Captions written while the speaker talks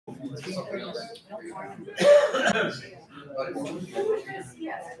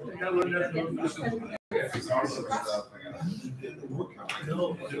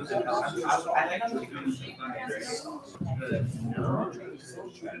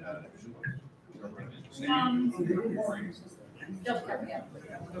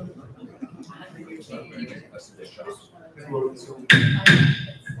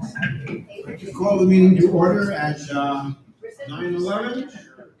Call the meeting to order at 9:11.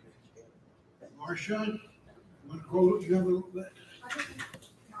 Marcia, want to call? You have a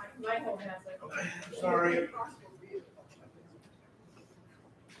sorry.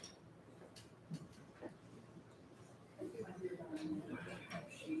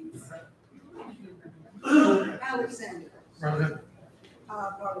 Alexander. Present.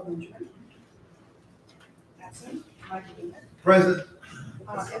 Barbara Benjamin. Absent. Michael Bennett. Present.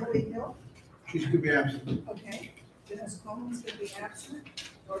 Emily Hill. She's going to be absent. Okay. Dennis Coleman's going to be absent.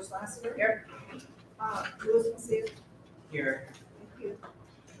 Doris Lassiter. Here. Louis Macias. Here. Thank you.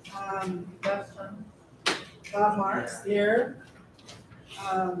 Bob Marks. Here.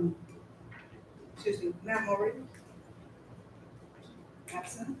 Excuse me, Matt Murray.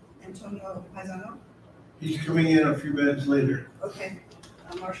 Absent. Antonio Paisano. He's coming in a few minutes later. Okay.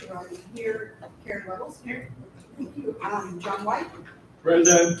 Marcia Rowley here. Karen Ruggles here. Thank you. John White.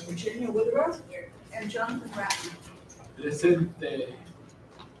 Present. Virginia Woodruff. Here. And Jonathan Ratton. Presente.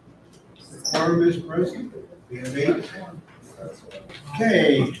 The quorum is present. We have 8.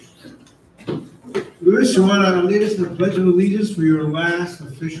 Okay. Louis, you want to lead us in the Pledge of Allegiance for your last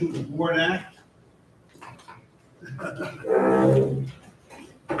official board act?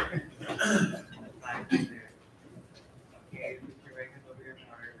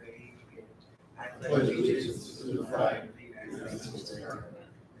 Pledge allegiance to the flag of the United States of America,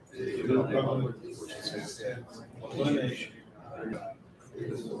 to the republic which stands one nation, under God,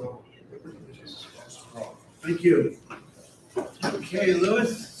 indivisible, with liberty and justice for all. Thank you. Okay, Louis,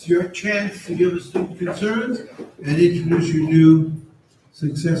 it's your chance to give us some concerns and introduce your new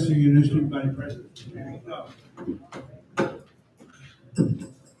successor, your new student body president. There you go.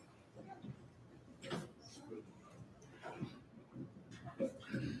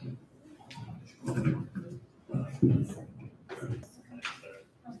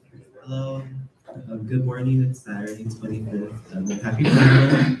 Hello, good morning. It's Saturday, 25th. Happy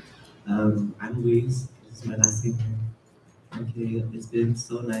Friday. I'm Luis. This is my last name. Okay, it's been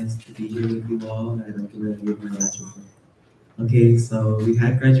so nice to be here with you all, and I'm gonna give my last report. Okay, so we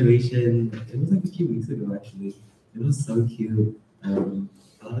had graduation. It was like a few weeks ago, actually. It was so cute. A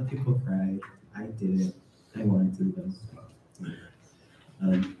lot of people cried. I didn't. I wanted to,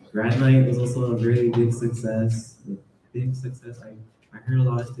 though. Grad night was also a very big success. I heard a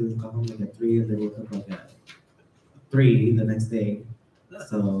lot of students got home like at 3 and they woke up like at 3 the next day.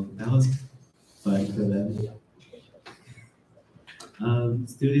 So that was fun for them.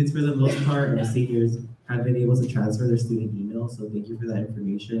 Students, for the most part, or seniors, have been able to transfer their student email. So thank you for that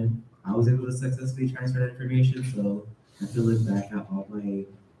information. I was able to successfully transfer that information. So I can look back at all my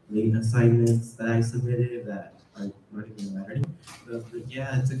late assignments that I submitted that are not even mattering. But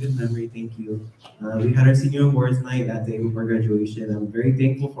yeah, it's a good memory. Thank you. We had our senior awards night that day before graduation. I'm very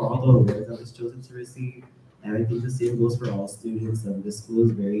thankful for all the awards I was chosen to receive. And I think the same goes for all students. This school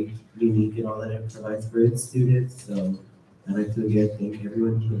is very unique in all that it provides for its students. So I'd like to again thank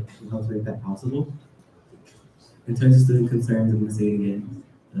everyone who helped make that possible. In terms of student concerns, I'm going to say it again.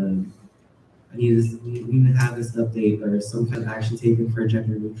 We need to have this update or some kind of action taken for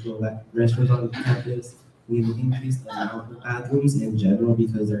gender neutral restrooms on campus. We need to increase the amount of bathrooms in general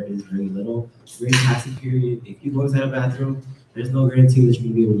because there is very little. During passing period, if you go inside a bathroom, there's no guarantee that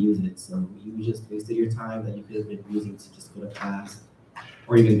you're going to be able to use it. So you just wasted your time that you could have been using to just go to class,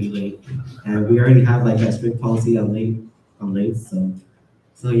 or you're going to be late. And we already have like a strict policy on late.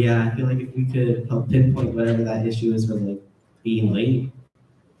 So yeah, I feel like if we could help pinpoint whatever that issue is for like being late,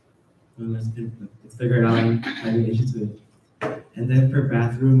 let's figure it out and find an issue to it. And then for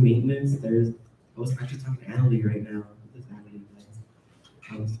bathroom maintenance, I was actually talking to Annalie right now. This is Annalie, guys.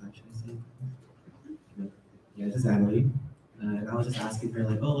 Yeah, this is Annalie. And I was just asking her,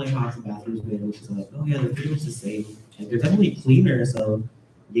 like, oh, like, how's the bathrooms been? And she's like, oh, yeah, they're pretty much the same. Like, they're definitely cleaner, so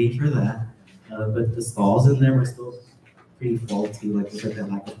yay for that. But the stalls in there were still pretty faulty. Like, there's like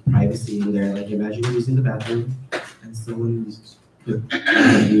that lack of privacy in there. Like, imagine you're using the bathroom and someone could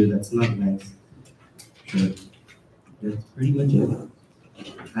you. That's not nice. But that's pretty much it.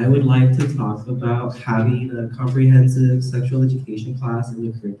 I would like to talk about having a comprehensive sexual education class in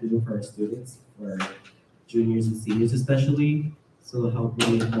the curriculum for our students, for juniors and seniors especially, so it'll help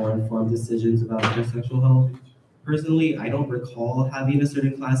them make more informed decisions about their sexual health. Personally, I don't recall having a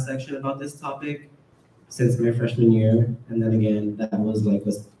certain class section about this topic since my freshman year. And then again, that was like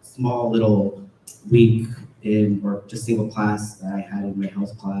a small little week in, or just single class that I had in my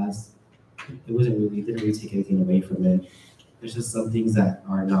house class. It didn't really take anything away from it. There's just some things that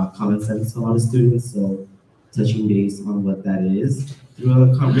are not common sense to a lot of students. So touching base on what that is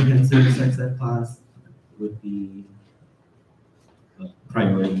through a comprehensive sex ed class would be a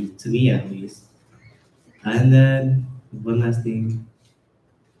priority to me at least. And then one last thing,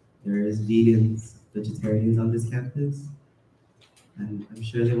 there is vegans, vegetarians on this campus, and I'm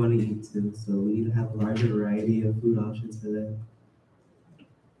sure they want to eat too, so we need to have a larger variety of food options for them.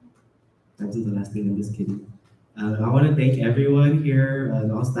 That's the last thing, I'm just kidding. I want to thank everyone here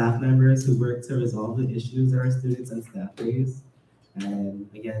and all staff members who work to resolve the issues that our students and staff face. And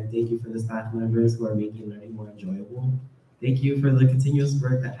again, thank you for the staff members who are making learning more enjoyable. Thank you for the continuous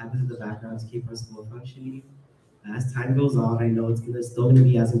work that happens in the background to keep our school functioning. As time goes on, I know it's still going to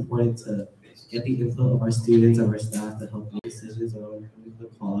be as important to get the input of our students and our staff to help make decisions on improving the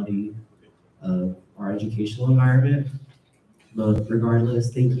quality of our educational environment. But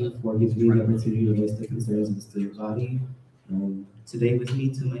regardless, thank you for giving me the opportunity to voice the concerns of the student body. Today with me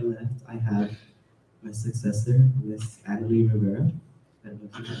to my left, I have my successor, Ms. Annalie Rivera. I don't know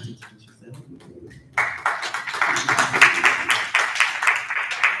if you have to introduce yourself.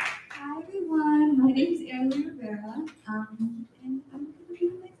 Hi everyone, my name is Annalie Rivera, and I'm going to be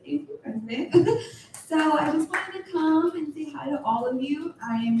the next AP president. So I just wanted to come and say hi to all of you.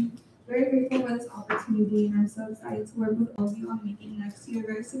 I am very grateful for this opportunity, and I'm so excited to work with all of you on making next year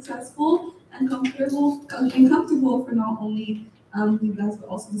very successful and comfortable for not only you guys but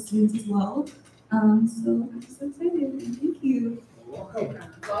also the students as well. So I'm just so excited, and thank you. Welcome.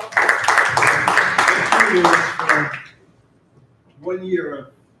 Thank you for 1 year of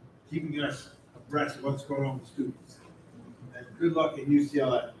keeping us abreast of what's going on with students. And good luck at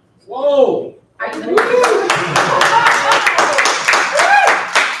UCLA. Whoa!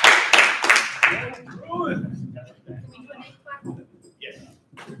 Yes.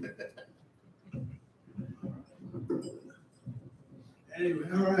 Anyway,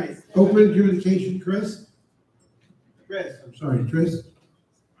 all right. Open communication, Chris. I'm sorry, Chris.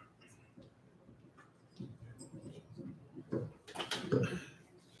 Good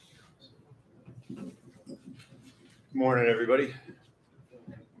morning, everybody.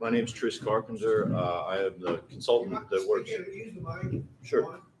 My name is Tris Carpenter. I am the consultant that works.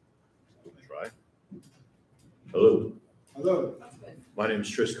 Sure. Try. Hello. Hello. My name is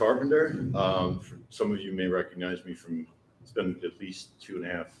Tris Carpenter. Some of you may recognize me from, it's been at least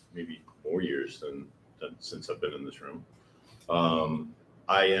 2.5, maybe more years since I've been in this room.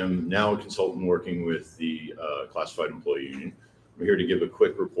 I am now a consultant working with the Classified Employee Union. I'm here to give a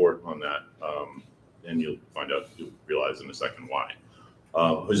quick report on that, and you'll realize in a second why.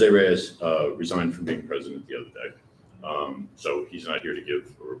 Jose Reyes resigned from being president the other day, so he's not here to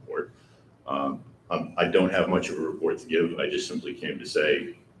give a report. I don't have much of a report to give. I just simply came to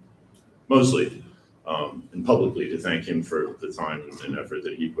say, mostly, and publicly, to thank him for the time and effort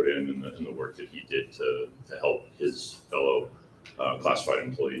that he put in and the work that he did to help his fellow classified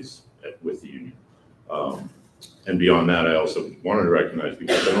employees with the union. And beyond that, I also wanted to recognize,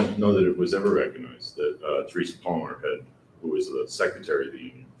 because I don't know that it was ever recognized, that Teresa Palmer, who was the secretary of the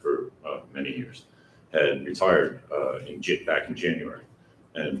union for many years, had retired back in January,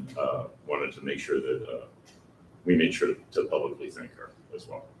 and wanted to make sure that we made sure to publicly thank her as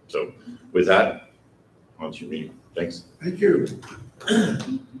well. So with that, on to me. Thanks. Thank you.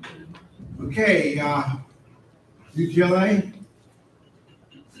 Okay, UTLA.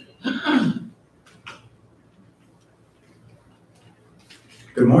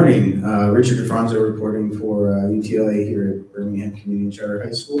 Good morning, Richard DeFranzo reporting for UTLA here at Birmingham Community Charter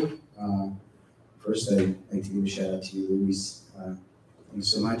High School. First, I'd like to give a shout out to you, Luis. Thank you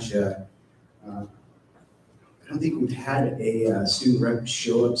so much. I don't think we've had a student rep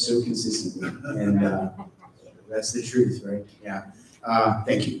show up so consistently, and that's the truth, right? Yeah.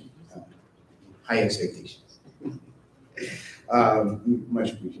 Thank you. High expectations.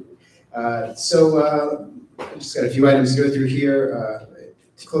 Much appreciated. So I just got a few items to go through here.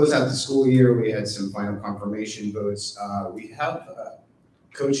 To close out the school year, we had some final confirmation votes. We have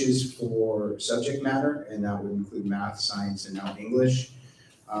coaches for subject matter, and that would include math, science, and now English.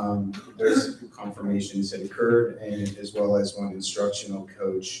 Those confirmations had occurred, and as well as one instructional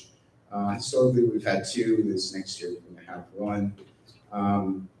coach. Historically, we've had 2. This next year, we're going to have 1.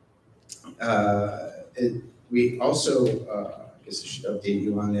 We also, I guess I should update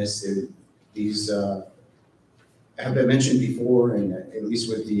you on this. These have been mentioned before, and at least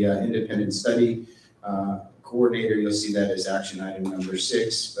with the independent study coordinator, you'll see that as action item number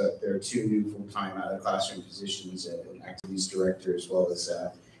 6, but there are 2 new full-time out of classroom positions, an activities director as well as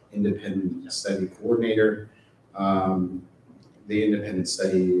independent study coordinator. The independent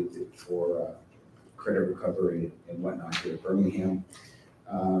study for credit recovery and whatnot here at Birmingham.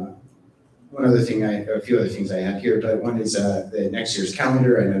 A few other things I have here, but one is the next year's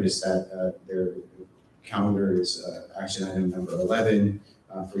calendar. I noticed that their calendar is action item number 11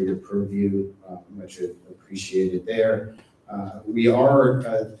 for your purview. Much appreciated there. We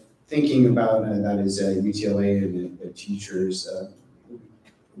are thinking about, that is UTLA and the teachers,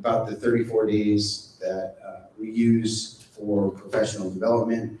 about the 34 days that we use for professional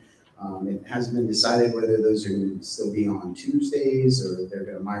development. It hasn't been decided whether those are going to still be on Tuesdays or they're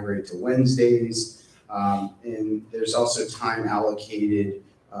going to migrate to Wednesdays. And there's also time allocated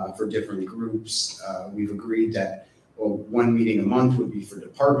for different groups. We've agreed that, well, 1 meeting a month would be for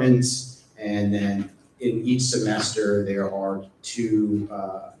departments, and then in each semester there are 2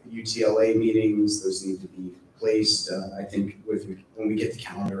 UTLA meetings. Those need to be placed. I think when we get the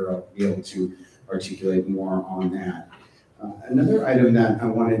calendar, I'll be able to articulate more on that. Another item that I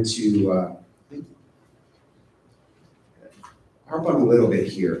wanted to harp on a little bit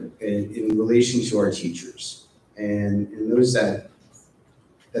here in relation to our teachers and those that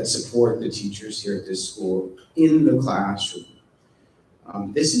support the teachers here at this school in the classroom.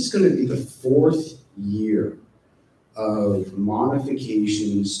 This is going to be the 4th year of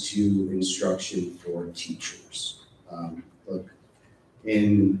modifications to instruction for teachers. Look,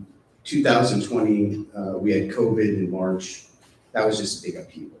 in 2020, we had COVID in March. That was just a big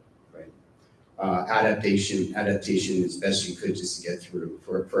upheaval, right? Adaptation as best you could just to get through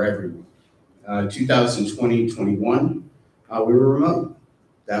for everyone. 2020-21, we were remote.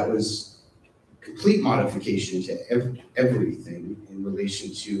 That was complete modification to everything in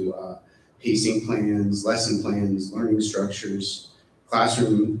relation to pacing plans, lesson plans, learning structures,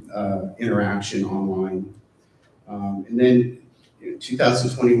 classroom interaction online. And then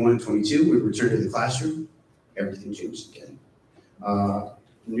 2021-22, we returned to the classroom. Everything changed again.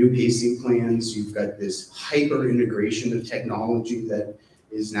 New pacing plans. You've got this hyper integration of technology that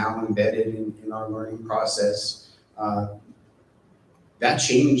is now embedded in our learning process. That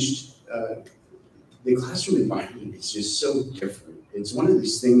changed. The classroom environment is just so different. It's one of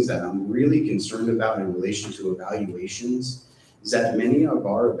these things that I'm really concerned about in relation to evaluations, is that many of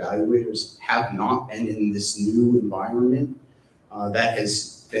our evaluators have not been in this new environment that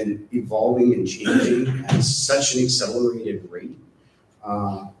has been evolving and changing at such an accelerated rate.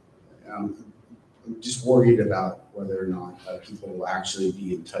 I'm just worried about whether or not people will actually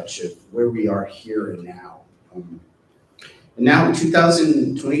be in touch of where we are here and now. And now in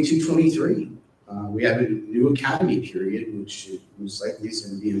 2022-23, we have a new academy period, which most likely is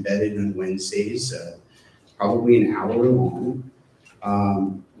going to be embedded on Wednesdays, probably an hour long.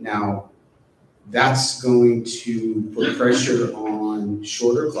 Now, that's going to put pressure on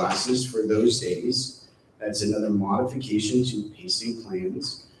shorter classes for those days. That's another modification to pacing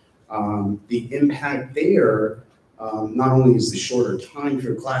plans. The impact there, not only is the shorter time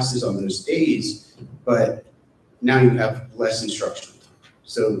for classes on those days, but now you have less instructional time.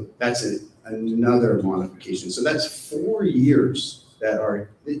 So that's another modification. So that's 4 years that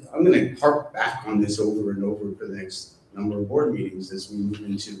are, I'm going to harp back on this over and over for the next number of board meetings as we move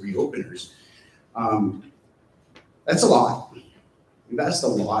into reopeners. That's a lot. We've asked a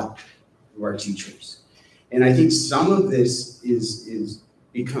lot of our teachers. And I think some of this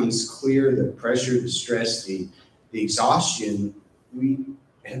becomes clear, the pressure, the stress, the exhaustion. We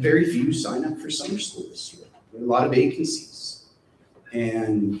had very few sign up for summer school this year. We had a lot of vacancies.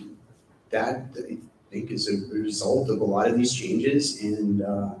 And that, I think, is a result of a lot of these changes. And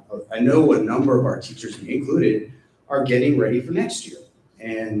I know a number of our teachers, me included, are getting ready for next year.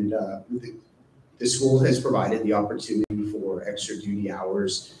 And the school has provided the opportunity for extra duty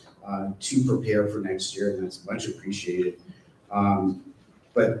hours to prepare for next year, and that's much appreciated.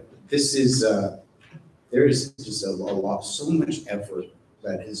 But this is, there is just a lot, so much effort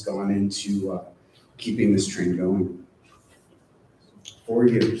that has gone into keeping this train going. 4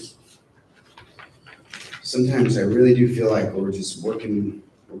 years. Sometimes I really do feel like we're just working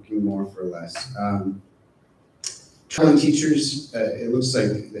more for less. Traveling teachers, it looks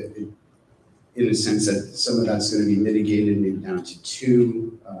like in a sense that some of that's going to be mitigated, maybe down to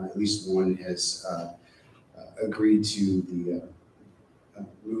 2. At least 1 has agreed to the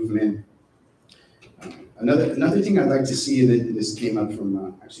movement. Another thing I'd like to see, and this came up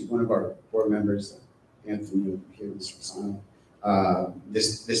from actually one of our board members, Anthony here, Mr. Fasano.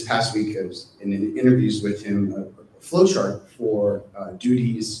 This past week, I was in interviews with him, a flow chart for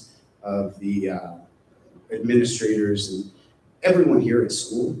duties of the administrators and everyone here at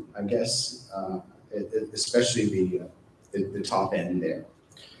school, I guess, especially the top end there.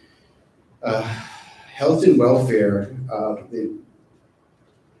 Health and welfare,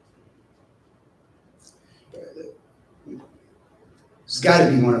 it's got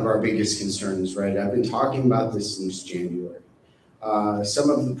to be one of our biggest concerns, right? I've been talking about this since January. Some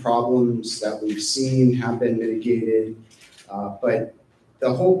of the problems that we've seen have been mitigated, but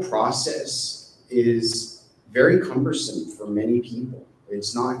the whole process is very cumbersome for many people.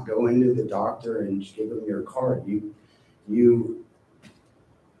 It's not go into the doctor and give them your card. You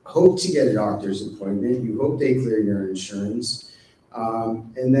hope to get a doctor's appointment. You hope they clear your insurance.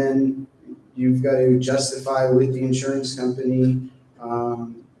 And then you've got to justify with the insurance company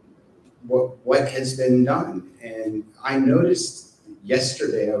what has been done. And I noticed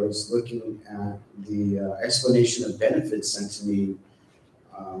yesterday, I was looking at the explanation of benefits sent to me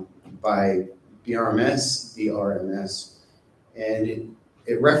by BRMS, and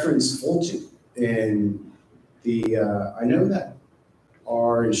it referenced Fulton. And I know that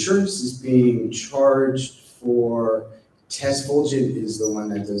our insurance is being charged for Fulton is the one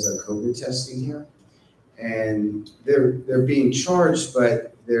that does our COVID testing here. And they're being charged,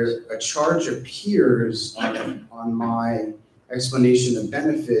 but a charge appears on my explanation of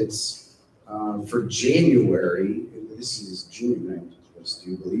benefits for January. This is June, I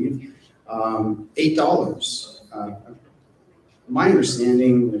do believe. $8. My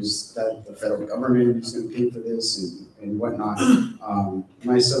understanding is that the federal government is going to pay for this and whatnot.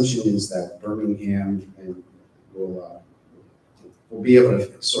 My assumption is that Birmingham will be able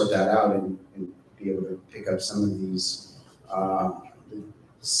to sort that out and be able to pick up some of these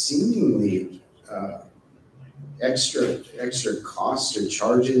seemingly extra costs or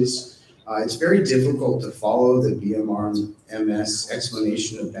charges. It's very difficult to follow the BMRMS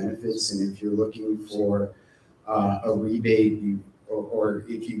explanation of benefits, and if you're looking for a rebate, or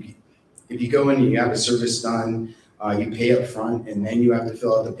if you go in and you have a service done, you pay up front, and then you have to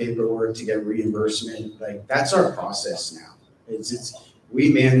fill out the paperwork to get reimbursement. Like, that's our process now. We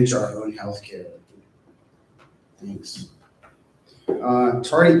manage our own healthcare. Thanks.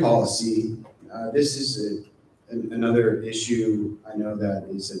 Tardy policy. This is another issue I know that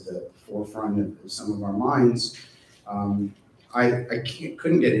is at the forefront of some of our minds. I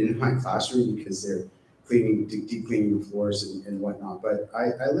couldn't get into my classroom because they're deep cleaning the floors and whatnot, but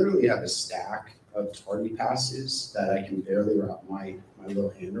I literally have a stack of tardy passes that I can barely wrap my little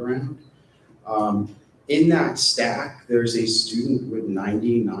hand around. In that stack, there's a student with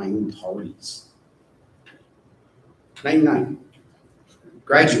 99 tardies. 99.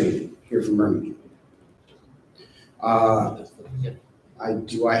 Graduated here from Birmingham.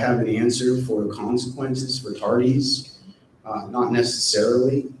 Do I have an answer for consequences for tardies? Not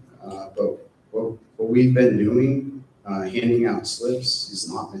necessarily, but what we've been doing, handing out slips,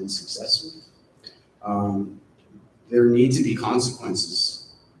 has not been successful. There need to be consequences.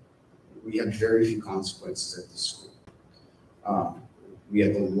 We have very few consequences at the school. We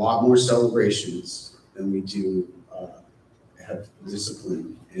have a lot more celebrations than we do have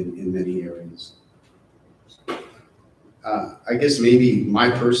discipline in many areas. I guess maybe my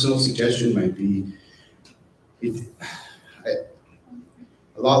personal suggestion might be,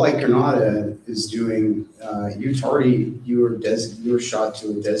 a lot like Granada is doing, you tardy, you are shot to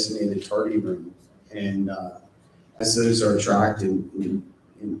a designated tardy room, and as those are tracked and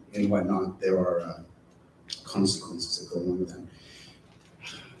whatnot, there are consequences that go along with that.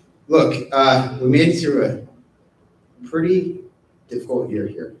 Look, we made it through a pretty difficult year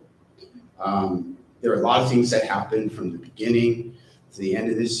here. There are a lot of things that happened from the beginning to the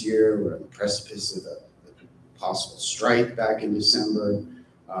end of this year. We're on the precipice of a possible strike back in December.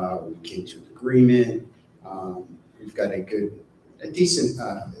 We came to an agreement. We've got a decent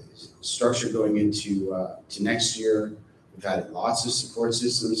structure going into to next year. We've had lots of support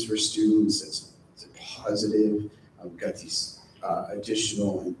systems for students. It's positive. We've got these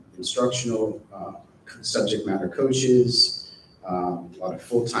additional instructional subject matter coaches, a lot of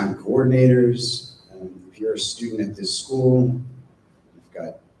full-time coordinators. If you're a student at this school, you've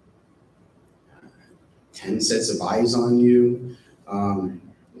got 10 sets of eyes on you.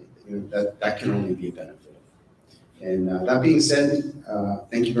 That can only be a benefit. And that being said,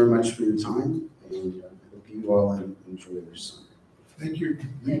 thank you very much for your time, and I hope you all enjoy your summer. Thank you,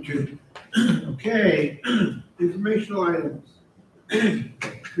 Richard. Okay, informational items.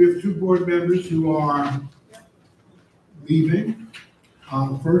 We have two board members who are leaving.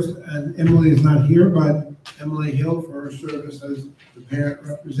 First, and Emily is not here, but Emily Hill for her service as the parent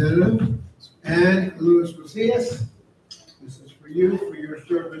representative, and Louis Macias. This is for you, for your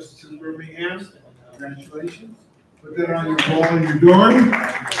service to Birmingham. Congratulations. Put that on your wall in your dorm.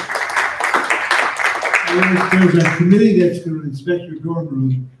 And there's a committee that's going to inspect your dorm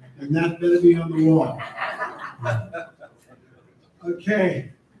room, and that better be on the wall.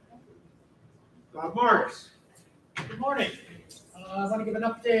 Okay. Bob Marks. Good morning. I want to give an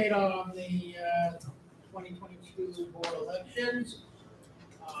update on the 2022 board elections.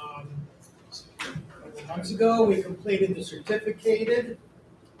 A couple months ago, we completed the certificated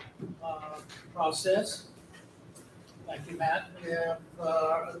process. Thank you, Matt. We have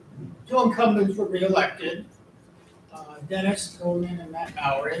two incumbents were re-elected, Dennis Coleman and Matt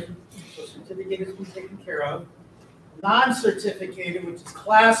Bowery. So certificate has been taken care of. Non-certificated, which is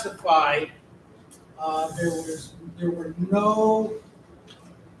classified, there were no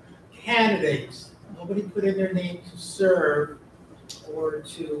candidates. Nobody put in their name to serve or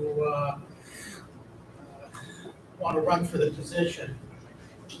to want to run for the position.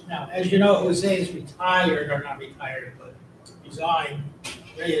 Now, as you know, Jose is retired, or not retired, but resigned.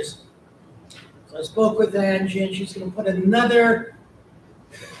 Reyes. So I spoke with Angie, and she's going to put another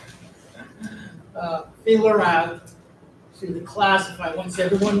feeler out to classify. Once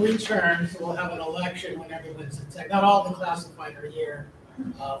everyone returns, we'll have an election when everyone's in tech. Not all the classified are here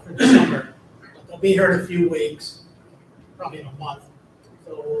for the summer, but they'll be here in a few weeks, probably in a month.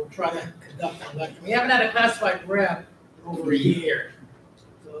 So we'll try to conduct an election. We haven't had a classified rep in over a year.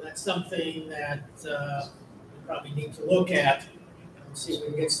 So that's something that we probably need to look at and see if we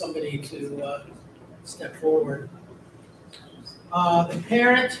can get somebody to step forward. The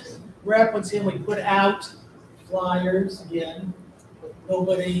parent rep, once again, we put out flyers again, but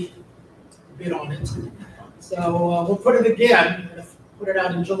nobody bid on it. So we'll put it again, put it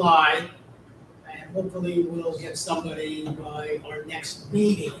out in July, and hopefully we'll get somebody by our next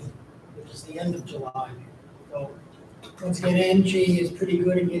meeting, which is the end of July. So once again, Angie is pretty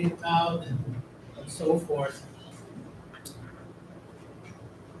good at getting them out and so forth.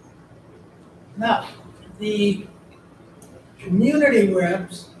 Now, the community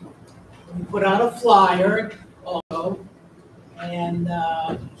reps, we put out a flyer also, and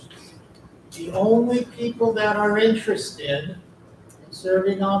the only people that are interested in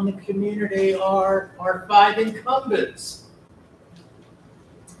serving on the community are our 5 incumbents.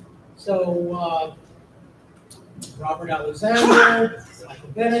 So Robert Alexander, Michael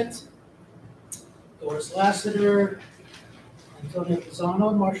Bennett, Doris Lassiter, Antonio Pisano,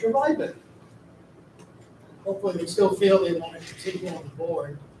 and Marcia Ryben. Hopefully they still feel they want to continue on the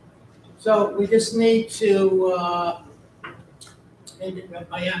board. So we just need to make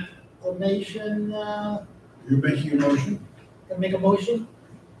my acclamation. You're making a motion? Can I make a motion?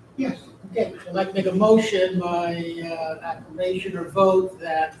 Yes. Okay, I'd like to make a motion by acclamation or vote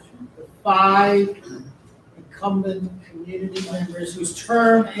that the 5 incumbent community members whose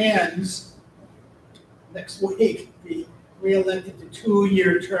term ends next week be re-elected to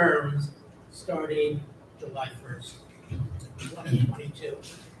 2-year terms starting July 1st, 2022.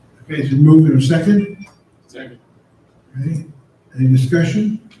 Okay, so move in a second. Second. Okay, any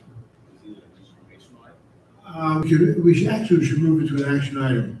discussion? We should move it to an action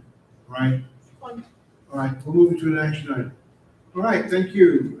item, right? Fine. All right, we'll move it to an action item. All right, thank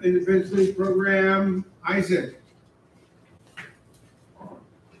you. Independence Day Program, Isaac.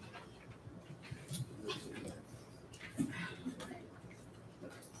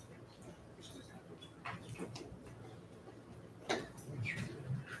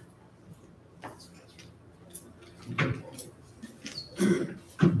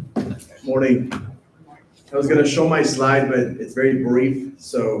 Morning. I was going to show my slide, but it's very brief,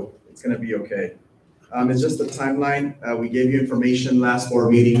 so it's going to be okay. It's just a timeline. We gave you information last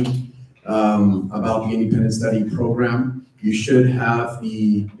board meeting about the Independent Study Program. You should have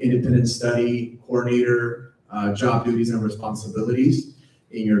the Independent Study Coordinator job duties and responsibilities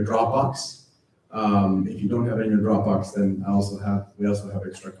in your Dropbox. If you don't have it in your Dropbox, then we also have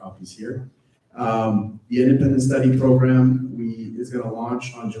extra copies here. The Independent Study Program is going to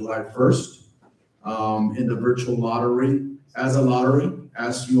launch on July 1st in the virtual lottery. As a lottery,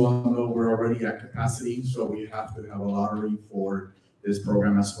 as you all know, we're already at capacity, so we have to have a lottery for this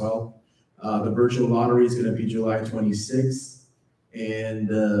program as well. The virtual lottery is going to be July 26th, and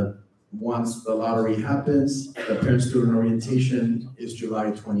once the lottery happens, the parent-student orientation is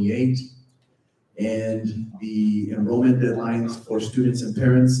July 28th, and the enrollment deadlines for students and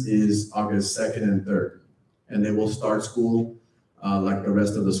parents is August 2nd and 3rd, and they will start school like the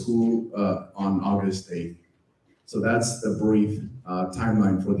rest of the school on August 8th. So that's the brief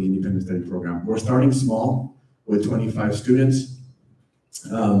timeline for the Independent Study Program. We're starting small with 25 students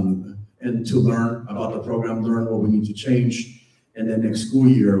and to learn about the program, learn what we need to change. And then next school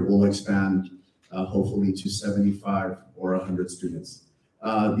year, we'll expand hopefully to 75 or 100 students.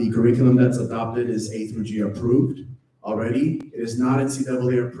 The curriculum that's adopted is A through G approved already. It is not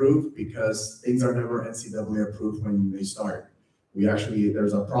NCAA approved because things are never NCAA approved when they start.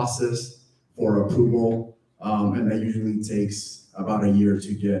 There's a process for approval, and that usually takes about a year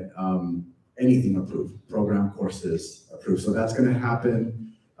to get anything approved, program courses approved. So that's going to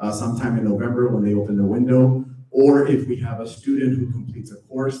happen sometime in November when they open the window, or if we have a student who completes a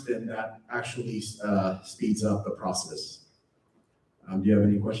course, then that actually speeds up the process. Do you have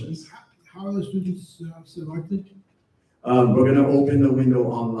any questions? How are the students selected? We're going to open the window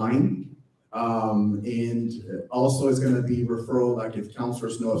online. And also it's going to be referral, like if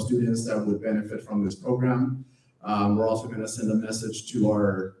counselors know of students that would benefit from this program. We're also going to send a message to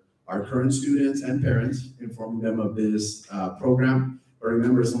our current students and parents, informing them of this program. But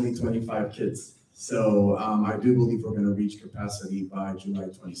remember, it's only 25 kids. So I do believe we're going to reach capacity by July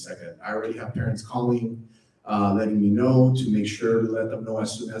 22nd. I already have parents calling, letting me know to make sure to let them know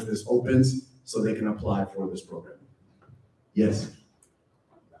as soon as this opens so they can apply for this program. Yes.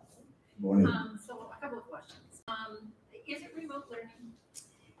 Morning. So a couple of questions. Is it remote learning?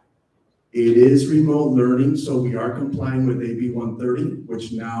 It is remote learning, so we are complying with AB 130,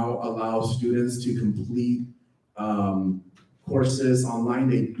 which now allows students to complete courses online.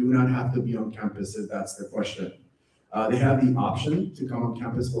 They do not have to be on campus if that's the question. They have the option to come on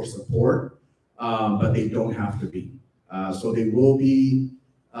campus for support, but they don't have to be. So they will be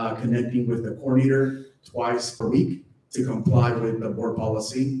connecting with the coordinator twice per week to comply with the board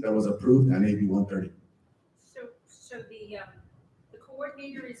policy that was approved on AB 130. So the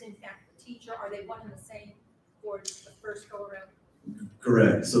coordinator is in fact the teacher. Are they one and the same for the first go around?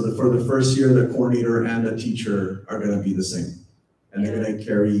 Correct. So for the first year, the coordinator and the teacher are going to be the same, and they're going to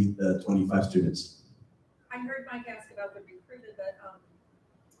carry the 25 students. I heard Mike ask about the recruiter,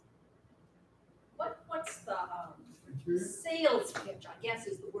 but what's the sales pitch? I guess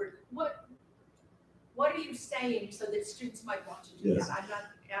is the word. What are you saying so that students might want to do Yes. that? I'm not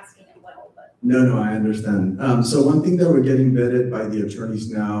asking it well, but. No, I understand. So one thing that we're getting vetted by the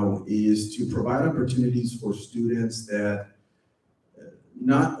attorneys now is to provide opportunities for students that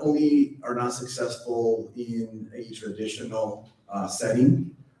not only are not successful in a traditional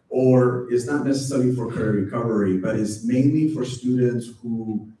setting, or is not necessarily for career recovery, but is mainly for students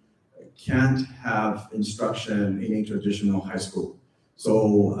who can't have instruction in a traditional high school.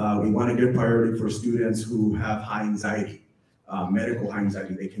 So we want to give priority for students who have high anxiety, medical high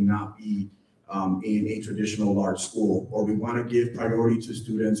anxiety. They cannot be in a traditional large school. Or we want to give priority to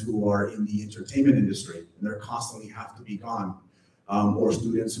students who are in the entertainment industry and they're constantly have to be gone. Or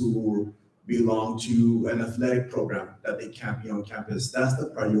students who belong to an athletic program that they can't be on campus. That's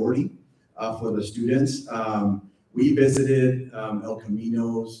the priority for the students. We visited El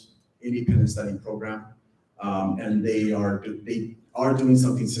Camino's independent study program, and they are doing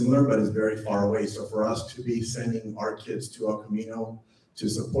something similar, but it's very far away. So for us to be sending our kids to El Camino to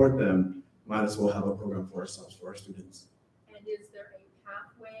support them, might as well have a program for ourselves, for our students. And is there a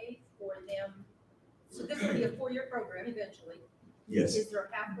pathway for them? So this will be a 4-year program eventually. Yes. Is there a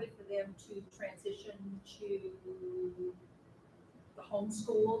pathway for them to transition to the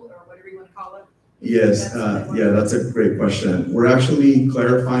homeschool or whatever you want to call it? Yes, that's a great question. We're actually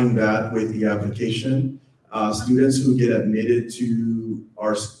clarifying that with the application. Students who get admitted to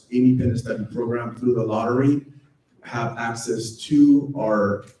our independent study program through the lottery have access to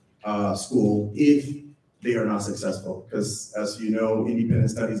our school if they are not successful. Because as you know,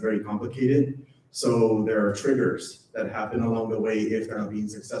 independent study is very complicated. So there are triggers that happen along the way if they're not being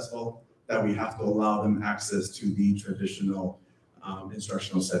successful, that we have to allow them access to the traditional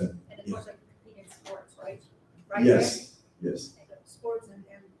instructional setting. And of course, in sports, right? Yes. Sports and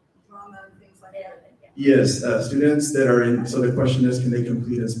drama and things like that. Yes, students that are in, so the question is, can they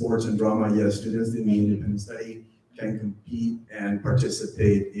compete in sports and drama? Yes, students in the independent study can compete and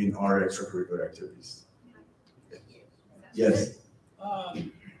participate in our extracurricular activities. Yes. This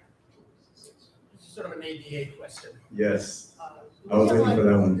is sort of an ADA question. Yes. I was waiting for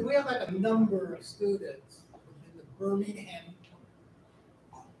that one. Do we have like a number of students in the Birmingham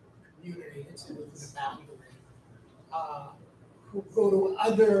community, it's within the boundary, who go to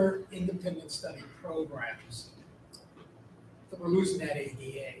other independent study programs that we're losing that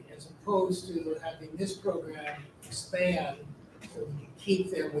ADA, as opposed to having this program expand so we can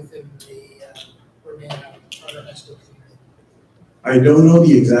keep them within the Birmingham charter high school community? I don't know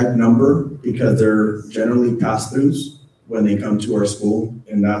the exact number because they're generally pass-throughs when they come to our school,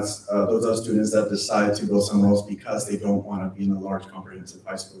 and that's those are students that decide to go somewhere else because they don't want to be in a large comprehensive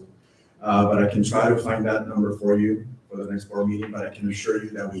high school. But I can try to find that number for you for the next board meeting, but I can assure you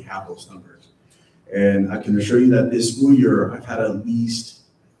that we have those numbers. And I can assure you that this school year, I've had at least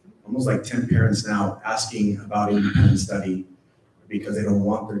almost like 10 parents now asking about independent study because they don't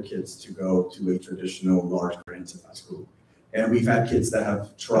want their kids to go to a traditional large comprehensive high school. And we've had kids that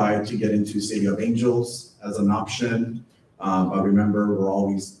have tried to get into City of Angels as an option. But remember, we're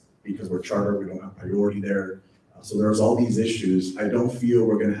always, because we're charter, we don't have priority there. So there's all these issues. I don't feel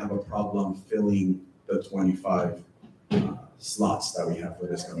we're gonna have a problem filling the 25 slots that we have for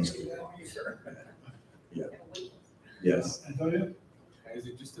this coming school. Yeah. Yes. Antonio?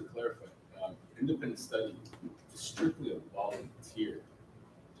 Isaac, just to clarify, independent study is strictly a volunteer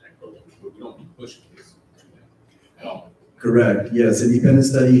program. We don't push kids to that at all. Correct. Yes, independent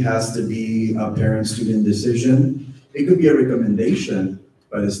study has to be a parent-student decision. It could be a recommendation,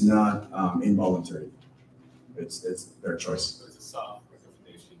 but it's not involuntary. It's their choice. So it's a soft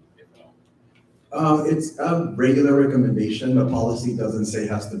recommendation, if at all. It's a regular recommendation. The policy doesn't say it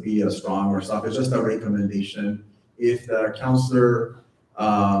has to be a strong or soft. It's just a recommendation. If the counselor,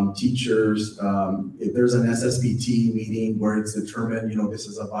 teachers, if there's an SSBT meeting where it's determined, this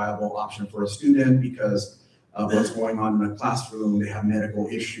is a viable option for a student because of what's going on in the classroom, they have medical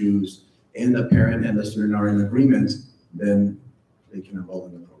issues, and the parent and the student are in agreement, then they can enroll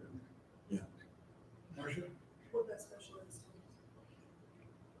in the program. Yeah. Marcia? What about special ed students?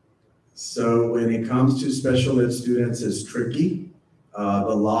 So when it comes to special ed students, it's tricky.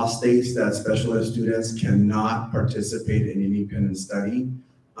 The law states that special ed students cannot participate in independent study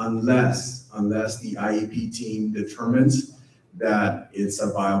unless the IEP team determines that it's a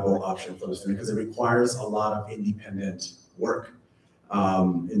viable option for the student, because it requires a lot of independent work.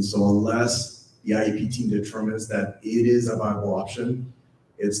 And so unless the IEP team determines that it is a viable option,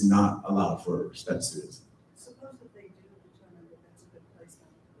 it's not allowed for SPED students. Suppose that they do determine that that's a good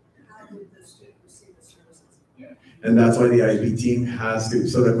placement, how would the student receive the services? And that's why the IEP team has to,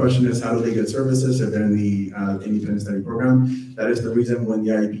 so the question is, how do they get services if they're in the independent study program? That is the reason when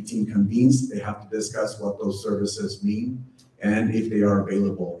the IEP team convenes, they have to discuss what those services mean and if they are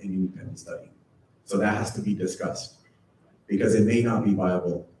available in independent study. So that has to be discussed because it may not be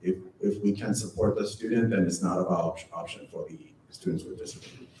viable. If we can't support the student, then it's not a viable option for the students with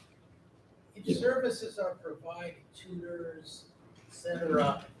disabilities. If services are provided, tutors, et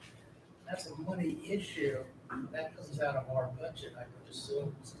cetera, that's a money issue. That comes out of our budget, I would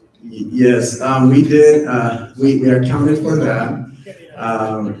assume. Yes, we did, we accounted for that.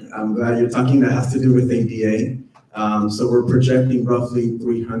 I'm glad you're talking, that has to do with ADA. So we're projecting roughly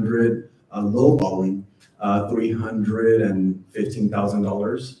 300, lowballing,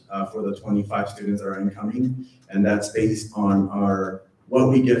 $315,000 for the 25 students that are incoming. And that's based on what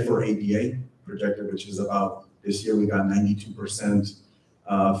we get for ADA projected, which is about, this year we got 92%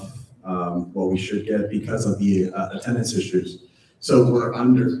 of what we should get because of the attendance issues. So we're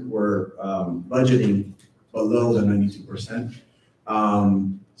budgeting below the 92%.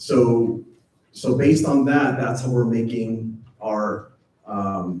 So based on that, that's how we're making our,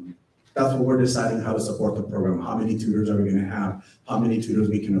 that's what we're deciding how to support the program. How many tutors are we gonna have? How many tutors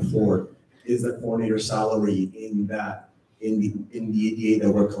we can afford? Is the coordinator salary in the ADA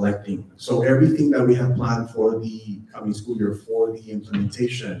that we're collecting? So everything that we have planned for the coming school year for the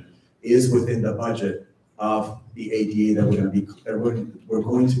implementation is within the budget of the ADA that we're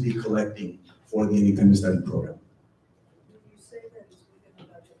going to be collecting for the independent study program. When you say that it's within the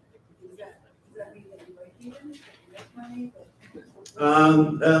budget, does that mean that you break even, that you make money?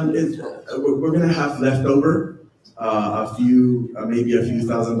 We're gonna have leftover, maybe a few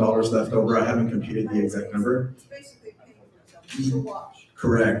 $1,000s left over. I haven't computed the exact number. It's basically paying for itself, it's a wash.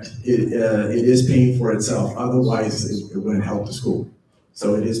 Correct. It is paying for itself. Otherwise, it wouldn't help the school.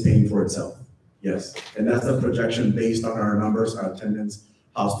 So it is paying for itself. Yes. And that's a projection based on our numbers, our attendance,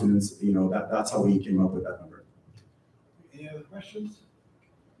 how students, that's how we came up with that number. Any other questions?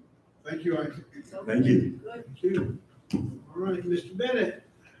 Thank you, Isaac. Thank you. Thank you. All right, Mr. Bennett.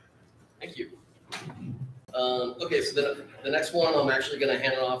 Thank you. Okay, so the next one, I'm actually going to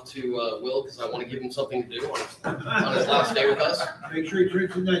hand it off to Will because I want to give him something to do on his last day with us. Make sure he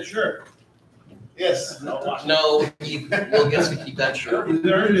drinks in that shirt. Yes. No, Will gets to keep that shirt. He's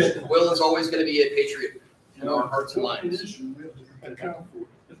earned it. Will is always going to be a patriot in our hearts and minds.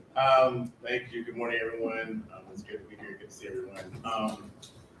 Thank you. Good morning, everyone. It's good to be here. Good to see everyone.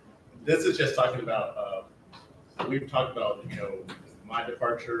 This is just talking about, we've talked about, my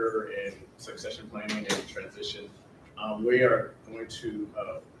departure and succession planning and transition. We are going to,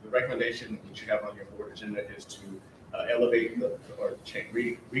 the recommendation which you have on your board agenda is to elevate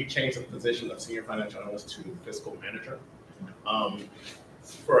change the position of senior financial analyst to fiscal manager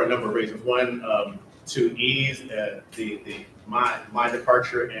for a number of reasons. One, to ease my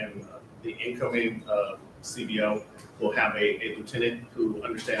departure and the incoming CBO will have a lieutenant who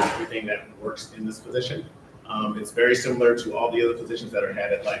understands everything that works in this position. It's very similar to all the other positions that are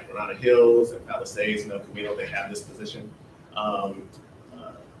had at like Granada Hills and Palisades and El Camino. They have this position.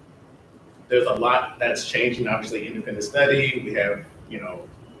 There's a lot that's changing. Obviously, independent study. We have,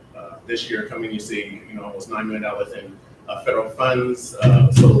 this year coming, you see, almost $9 million in federal funds.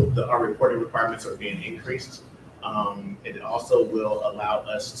 So our reporting requirements are being increased. It also will allow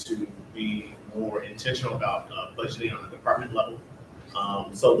us to be more intentional about budgeting on a department level.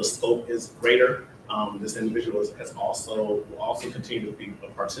 So the scope is greater. This individual will also continue to be a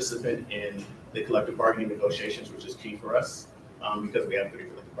participant in the collective bargaining negotiations, which is key for us because we have 3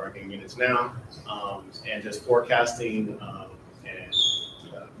 collective bargaining units now, and just forecasting and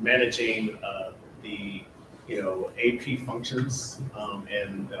managing the AP functions,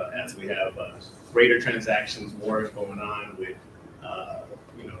 and as we have greater transactions, more is going on with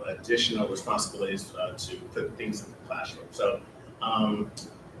additional responsibilities to put things in the classroom. So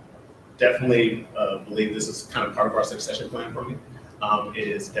definitely believe this is kind of part of our succession plan for me. It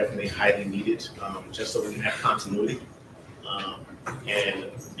is definitely highly needed, just so we can have continuity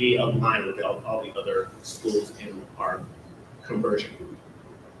and be aligned with all the other schools in our conversion.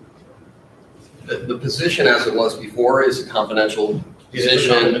 The position as it was before is a confidential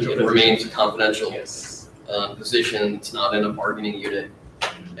position. It remains a confidential position. It's not in a bargaining unit.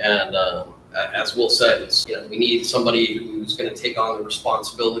 And as Will said, we need somebody who's going to take on the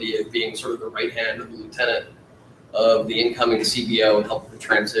responsibility of being sort of the right hand of the lieutenant of the incoming CBO and help with the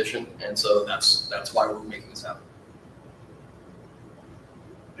transition. And so that's why we're making this happen.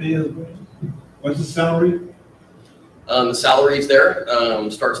 Any other questions? What's the salary? The salary is there,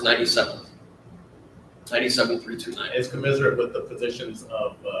 starts 97,329. It's commensurate with the positions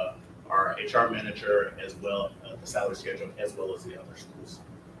of our HR manager as well, the salary schedule, as well as the other schools.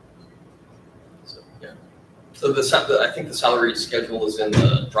 So, yeah. So I think the salary schedule is in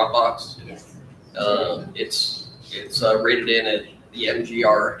the Dropbox. Yes. It's rated in at the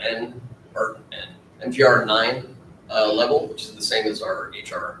MGR 9 level, which is the same as our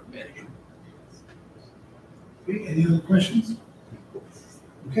HR manager. Okay, any other questions?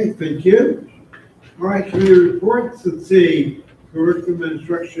 Okay, thank you. All right, committee reports. Let's see. Curriculum and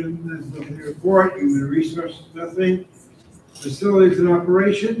instruction, there's nothing to report. Human resources, nothing. Facilities and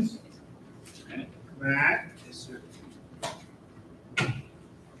operations. Matt. Yes, sir.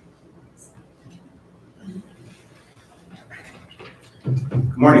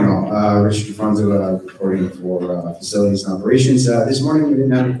 Good morning, all. Richard DeFranzo reporting for facilities and operations. This morning we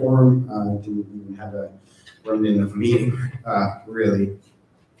didn't have a quorum. Didn't even have a run-in of a meeting, really.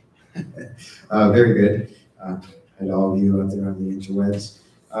 Very good. And all of you out there on the interwebs.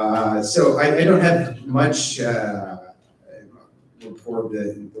 So I don't have much report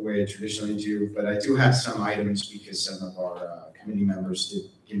the way I traditionally do, but I do have some items because some of our committee members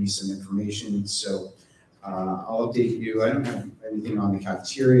did give me some information. So I'll update you. I don't have anything on the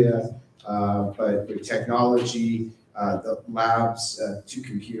cafeteria, but with technology, the labs, 2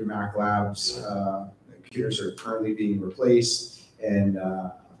 computer Mac labs, computers are currently being replaced and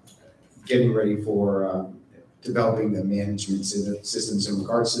getting ready for developing the management systems in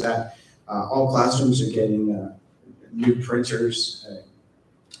regards to that. All classrooms are getting new printers.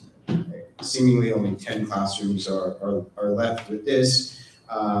 Seemingly only 10 classrooms are left with this.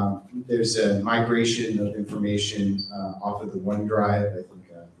 There's a migration of information off of the OneDrive. I think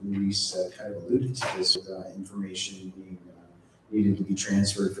Luis kind of alluded to this with information being needed to be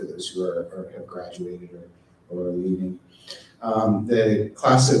transferred for those who have graduated or are leaving. The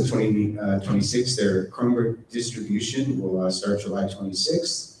class of 2026, their Chromebook distribution will start July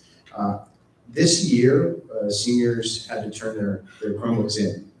 26th. This year, seniors had to turn their Chromebooks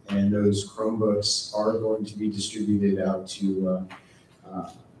in, and those Chromebooks are going to be distributed out to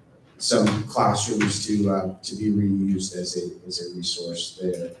some classrooms to be reused as a resource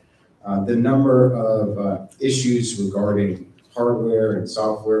there. The number of issues regarding hardware and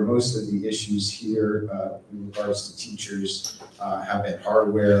software, most of the issues here in regards to teachers have been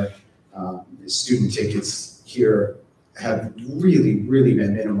hardware. Student tickets here have really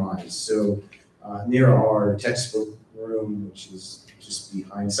been minimized. So near our textbook room, which is just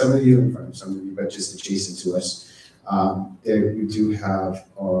behind some of you, in front of some of you, but just adjacent to us, we do have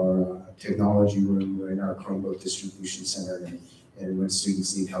our technology room. We're in our Chromebook distribution center, and when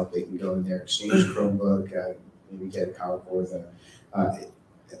students need help, they can go in there, exchange Chromebook, maybe get a power cord.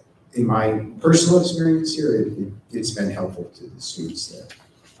 In my personal experience here, it's been helpful to the students there,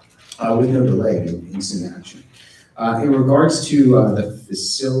 with no delay, instant action. In regards to the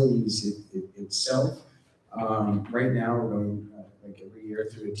facilities itself, right now we're going, like every year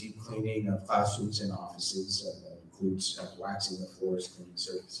through a deep cleaning of classrooms and offices. That includes waxing the floors, cleaning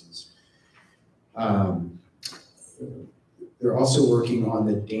surfaces. They're also working on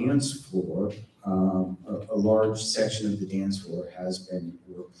the dance floor. A large section of the dance floor has been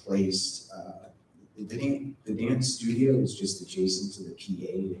replaced. The dance studio is just adjacent to the PA.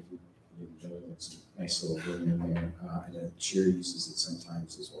 If you didn't know, it's a nice little room in there, and the cheer uses it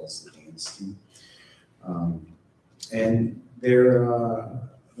sometimes as well as the dance team. And the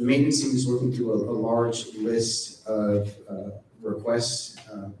maintenance team is working through a large list of requests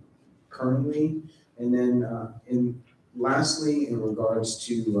currently. And then lastly, in regards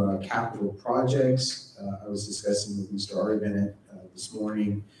to capital projects, I was discussing with Mr. Arvin this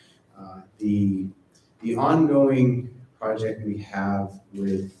morning, the ongoing project we have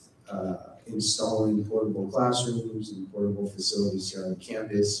with installing portable classrooms and portable facilities here on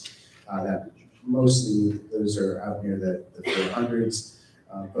campus, that mostly those are out near the 400s,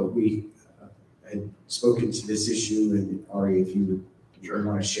 but we had spoken to this issue, and Ari, if you would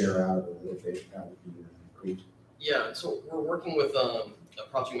want to share out a little bit, that would be great. Yeah, so we're working with a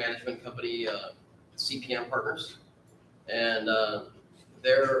project management company, CPM Partners, and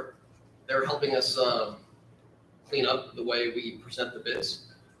they're helping us clean up the way we present the bids,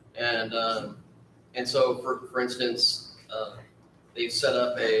 and so for instance, they've set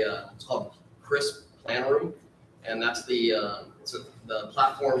up it's called CRISP Plan Room, and that's the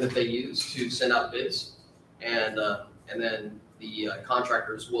platform that they use to send out bids, and then the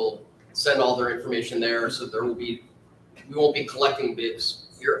contractors will send all their information there, so we won't be collecting bids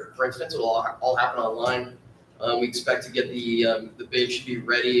here, for instance. It'll all happen online. We expect to get the bid should be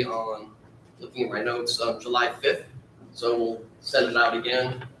ready on, looking at my notes, July 5th. So we'll send it out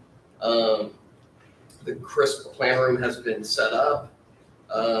again. The CRISP Plan Room has been set up.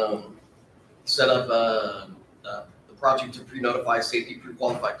 The project to pre-notify safety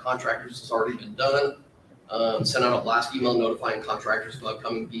pre-qualified contractors has already been done. Sent out a blast email notifying contractors of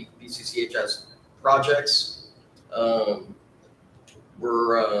upcoming BCCHS projects.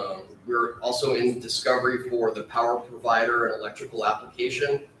 We're also in discovery for the power provider and electrical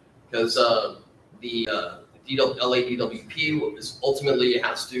application, because the LADWP is ultimately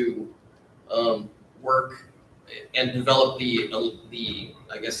has to work and develop the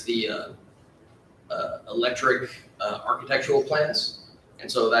electric architectural plans.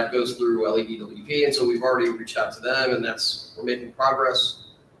 And so that goes through LADWP, and so we've already reached out to them, and we're making progress.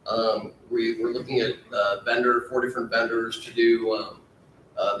 We're looking at 4 different vendors to do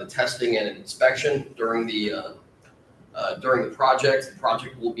the testing and inspection during the project. The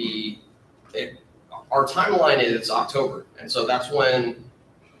project will be, our timeline is October, and so that's when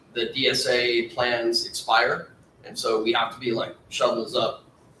the DSA plans expire, and so we have to be like shovels up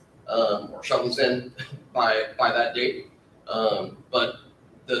or shovels in by that date. But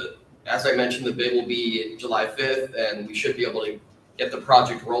as I mentioned, the bid will be July 5th, and we should be able to get the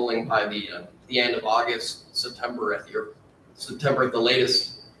project rolling by the end of August, September at the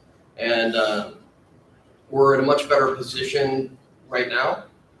latest. And we're in a much better position right now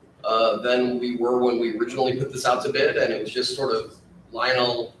than we were when we originally put this out to bid, and it was just sort of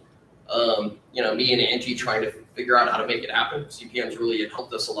Lionel, me and Angie trying to figure out how to make it happen. CPM's really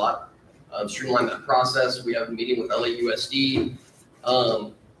helped us a lot, streamline that process. We have a meeting with LAUSD.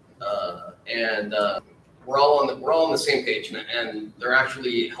 We're all on the same page, and they're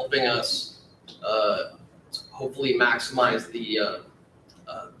actually helping us hopefully maximize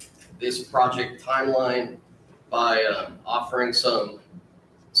this project timeline by offering some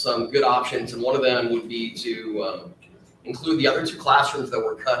good options. And one of them would be to include the other 2 classrooms that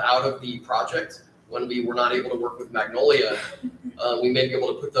were cut out of the project when we were not able to work with Magnolia. We may be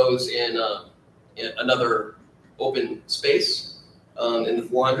able to put those in another open space in the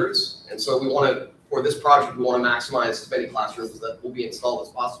 400s. And so for this project, we want to maximize as many classrooms that will be installed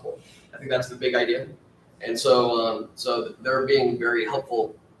as possible. I think that's the big idea. And so they're being very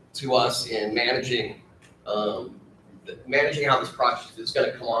helpful to us in managing how this project is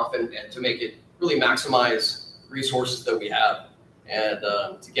going to come off, and to make it really maximize resources that we have, and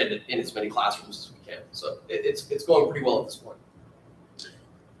to get it in as many classrooms as we can. So it's going pretty well at this point.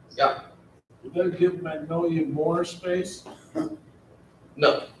 Yeah. Would that give Magnolia more space?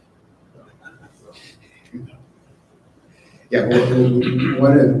 No. Yeah,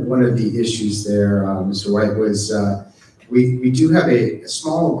 one of the issues there, Mr. White, was we do have a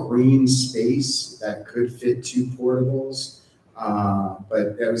small green space that could fit 2 portables,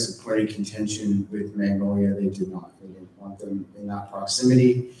 but that was a point of contention with Magnolia. They didn't want them in that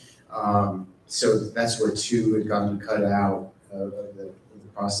proximity. So that's where 2 had gotten cut out of the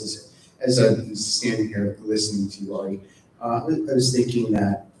process. As I'm standing here listening to you, Ari, I was thinking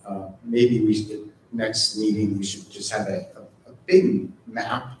that maybe we should, next meeting, we should just have a big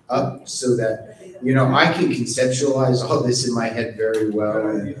map up so that, you know, I can conceptualize all this in my head very well.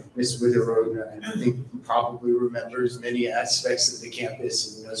 And Ms. Witherode, I think, probably remembers many aspects of the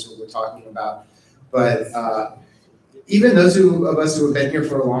campus and knows what we're talking about. But even those of us who have been here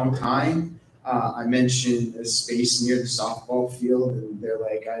for a long time, I mentioned a space near the softball field, and they're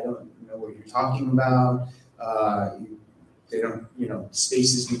like, I don't know what you're talking about. They don't, you know,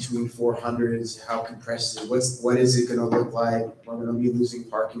 spaces between 400s, how compressed is it? What is it gonna look like? We're gonna be losing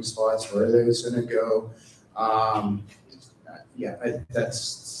parking spots, where are those gonna go? That's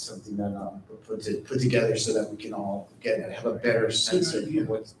something that I'll put together so that we can all have a better sense of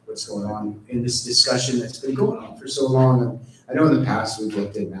what's going on in this discussion that's been going on for so long. And I know in the past we've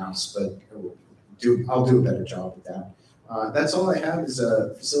looked at maps, but I'll do a better job with that. That's all I have is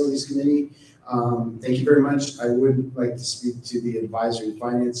a facilities committee. Thank you very much. I would like to speak to the advisory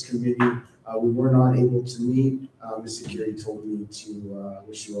finance committee. We were not able to meet. Mr. Curie told me to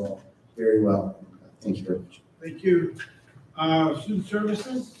wish you all very well. Thank you very much. Thank you. Student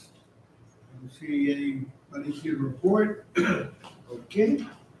services? I don't see anybody here to report. Okay.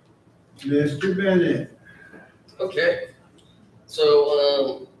 Mr. Bennett. Okay.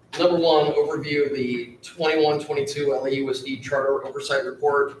 So, number one, overview of the 21-22 LAUSD Charter Oversight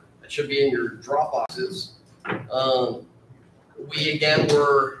Report. That should be in your Dropboxes. We again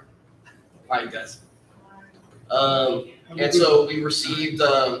were, hi guys. And so we received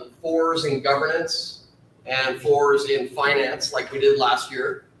 4s in governance and 4s in finance like we did last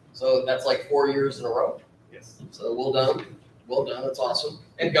year. So that's like 4 years in a row. Yes. So well done. Well done. That's awesome.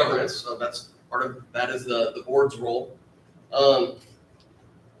 And governance. So that's part of that is the board's role.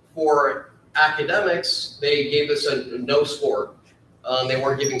 For academics, they gave us a no score. They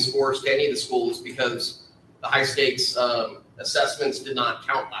weren't giving scores to any of the schools because the high stakes assessments did not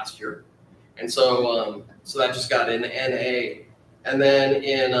count last year. And so, so that just got an NA. And then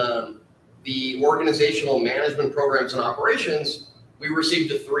in the organizational management programs and operations, we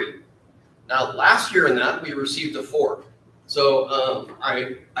received a 3. Now, last year in that, we received a 4. So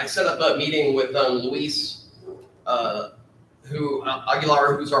I set up a meeting with Luis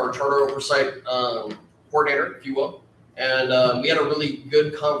Aguilar, who's our charter oversight coordinator, if you will. And we had a really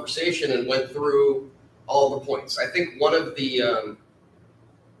good conversation and went through all the points. I think one of the,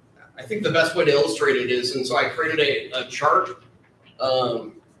 I think the best way to illustrate it is, and so I created a chart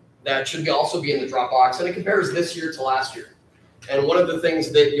that should also be in the Dropbox, and it compares this year to last year. And one of the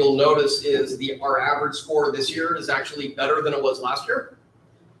things that you'll notice is our average score this year is actually better than it was last year.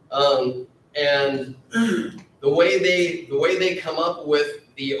 And the way they come up with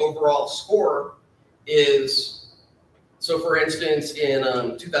the overall score is, so for instance, in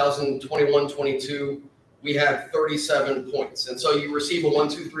 2021-22, we had 37 points. And so you receive a 1,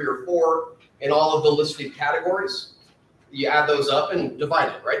 2, 3, or 4 in all of the listed categories. You add those up and divide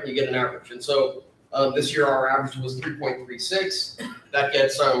it, right? You get an average. And so this year our average was 3.36. That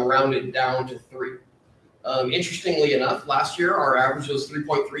gets rounded down to 3. Interestingly enough, last year our average was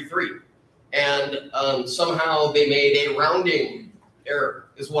 3.33. And somehow they made a rounding error,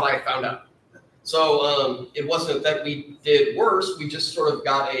 is what I found out. So it wasn't that we did worse, we just sort of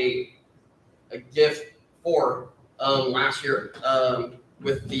got a gift for last year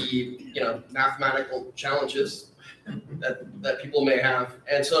with the mathematical challenges that people may have.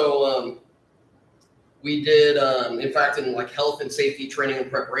 And so we did, in fact, in like health and safety training and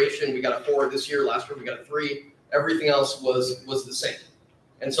preparation, we got a 4 this year. Last year we got a 3. Everything else was the same.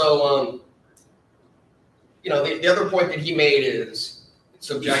 And so the other point that he made is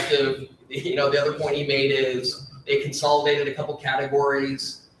subjective. The other point he made is they consolidated a couple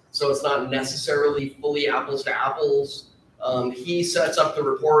categories, so it's not necessarily fully apples to apples. He sets up the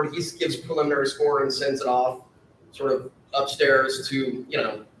report, he gives preliminary score and sends it off sort of upstairs to,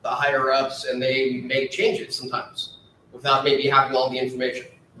 the higher ups, and they make changes sometimes without maybe having all the information.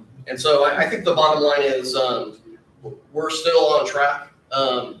 And so I think the bottom line is we're still on track.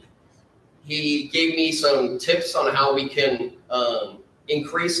 He gave me some tips on how we can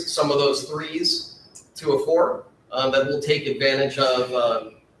increase some of those 3s to a 4 that we'll take advantage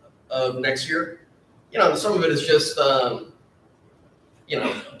of next year. Some of it is just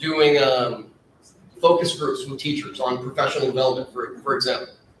doing focus groups with teachers on professional development, for example.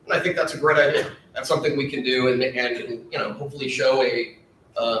 And I think that's a great idea. That's something we can do and hopefully show a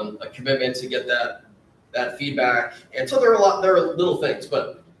commitment to get that feedback. And so there are little things,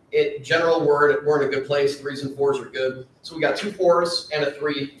 but in general, we're in a good place. 3s and 4s are good. So we got 2 4s and a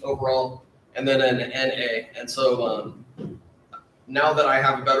 3 overall, and then an NA. And so now that I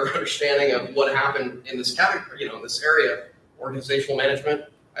have a better understanding of what happened in this category, in this area, organizational management.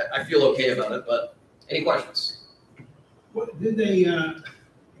 I feel okay about it, but any questions? What, did they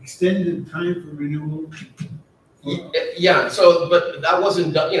extend the time for renewal? Yeah, so, but that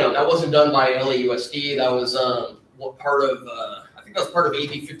wasn't done, that wasn't done by LAUSD. That was part of, I think that was part of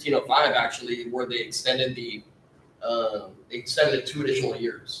AB 1505 actually, where they extended it 2 additional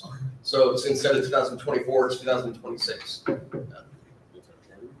years. So it's instead of 2024, it's 2026.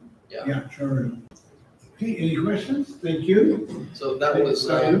 Yeah. Yeah, sure. Okay, any questions? Thank you. So that was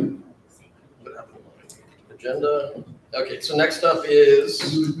agenda. Okay, so next up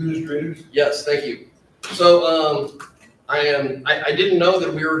is New administrators. Yes, thank you. So I didn't know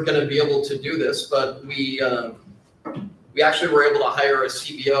that we were going to be able to do this, but we actually were able to hire a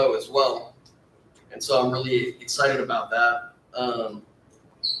CBO as well, and so I'm really excited about that.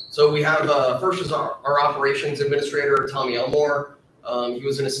 So we have first is our operations administrator, Tommy Elmore. He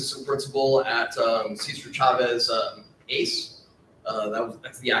was an assistant principal at Cesar Chavez ACE.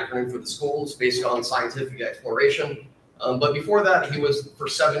 That's the acronym for the school. It's based on scientific exploration. But before that, he was for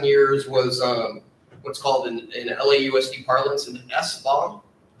 7 years was what's called in LAUSD parlance an SBOM,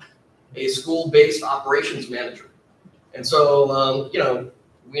 a school-based operations manager. And so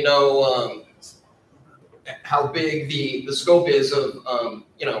we know how big the scope is of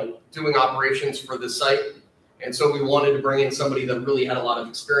doing operations for the site. And so we wanted to bring in somebody that really had a lot of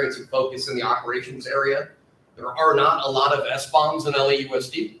experience and focus in the operations area. There are not a lot of SBOMs in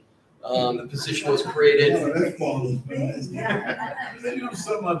LAUSD. The position was created.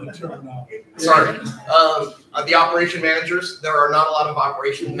 Some other terminology. Sorry. The operation managers, there are not a lot of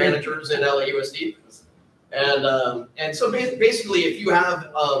operation managers in LAUSD. And so basically, if you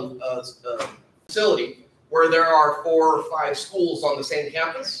have a facility where there are 4 or 5 schools on the same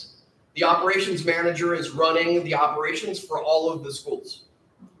campus, the operations manager is running the operations for all of the schools,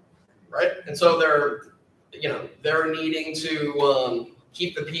 right? And so they're needing to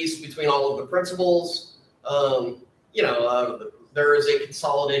keep the peace between all of the principals. There is a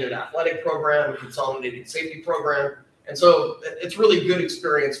consolidated athletic program, a consolidated safety program. And so it's really good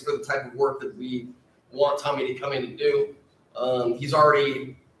experience for the type of work that we want Tommy to come in and do. He's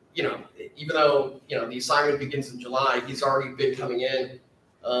already, even though, the assignment begins in July, he's already been coming in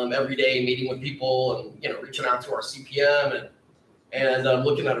every day, meeting with people and, reaching out to our CPM and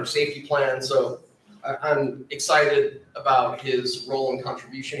looking at our safety plan. So I'm excited about his role and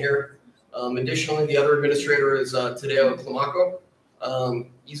contribution here. Additionally, the other administrator is Tadeo Climaco.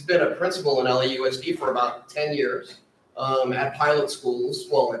 He's been a principal in LAUSD for about 10 years at pilot schools.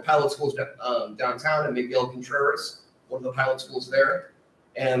 Well, at pilot schools downtown in Miguel Contreras, one of the pilot schools there.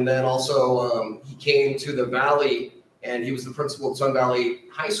 And then also he came to the Valley and he was the principal at Sun Valley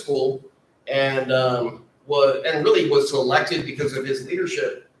High School and really was selected because of his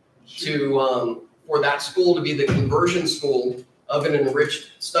leadership to for that school to be the conversion school of an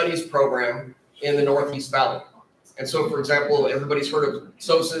enriched studies program in the Northeast Valley. And so, for example, everybody's heard of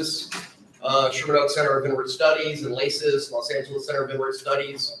SOSIS, Sherman Oaks Center of Enriched Studies, and LACES, Los Angeles Center of Enriched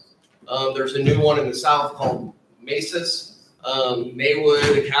Studies. There's a new one in the South called MESIS,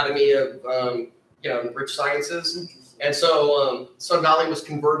 Maywood Academy of Enriched Sciences. And so Sun Valley was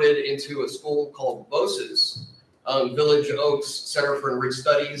converted into a school called BOSIS, Village Oaks Center for Enriched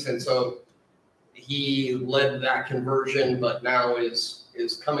Studies. And so he led that conversion, but now is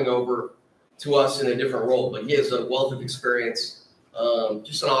coming over to us in a different role. But he has a wealth of experience,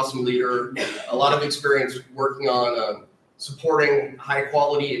 just an awesome leader, a lot of experience working on supporting high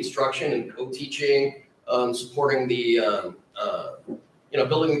quality instruction and co-teaching, supporting the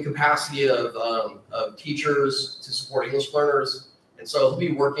building the capacity of teachers to support English learners. And so he'll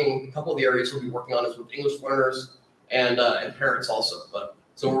be working, a couple of the areas he'll be working on is with English learners and parents also.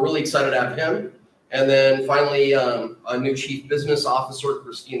 So we're really excited to have him. And then finally, a new chief business officer,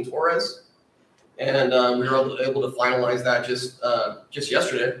 Christine Torres. And we were able to finalize that just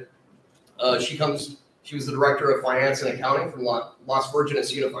yesterday. She was the director of finance and accounting from Las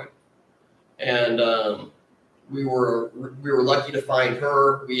Virgenes Unified. And we were lucky to find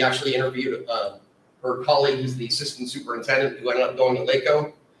her. We actually interviewed her colleague, who's the assistant superintendent, who ended up going to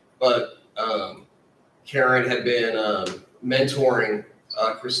LACO. But Karen had been mentoring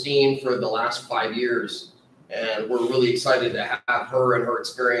Christine for the last 5 years, and we're really excited to have her and her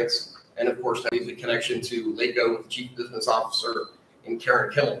experience, and of course, that is a connection to LACO with the chief business officer in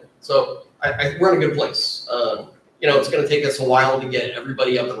Karen Kimmel. So we're in a good place. It's going to take us a while to get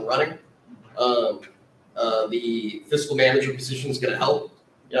everybody up and running. The fiscal manager position is going to help.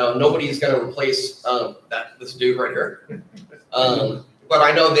 Nobody's going to replace this dude right here. But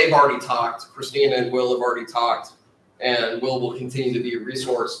I know they've already talked. Christina and Will have already talked, and Will continue to be a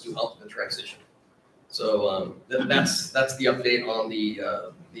resource to help the transition. So that's the update on the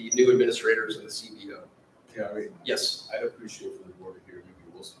new administrators and the CBO. Yeah, I mean, Yes. I'd appreciate for the board to hear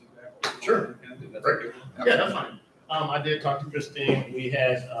maybe Will's feedback. Sure. That's Right. okay. Yeah, that's fine. I did talk to Christine. We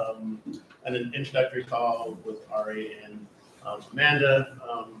had an introductory call with Ari and Amanda,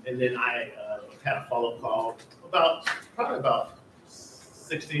 and then I had a follow-up call probably about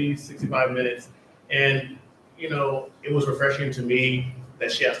 60, 65 minutes. And, you know, it was refreshing to me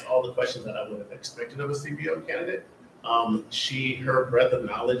that she asked all the questions that I would have expected of a CBO candidate. Her breadth of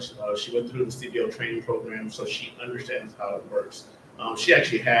knowledge, she went through the CBO training program, so she understands how it works. She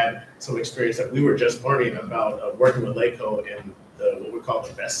actually had some experience that we were just learning about working with LACO and what we call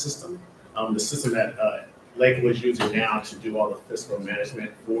the BEST system, the system that LACO is using now to do all the fiscal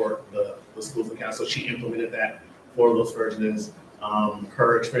management for the schools and counties. So she implemented that for those versions.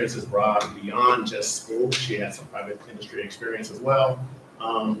 Her experience is broad beyond just school. She had some private industry experience as well.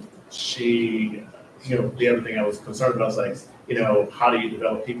 The other thing I was concerned about was like, you know, how do you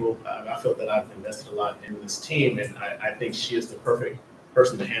develop people? I felt that I've invested a lot in this team, and I think she is the perfect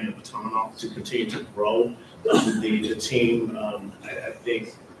person to hand the baton off to continue to grow the team. I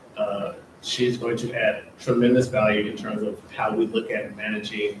think she's going to add tremendous value in terms of how we look at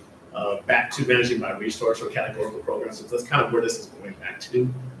managing, back to managing by resource or categorical programs. So that's kind of where this is going back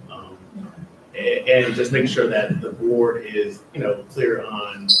to. And just making sure that the board is, you know, clear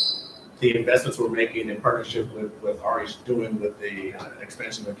on the investments we're making in partnership with Ari's doing with the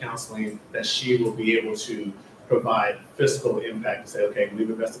expansion of counseling, that she will be able to provide fiscal impact to say, okay, we've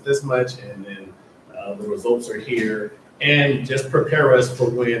invested this much and then the results are here, and just prepare us for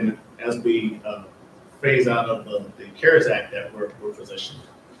when, as we phase out of the CARES Act, that we're positioned.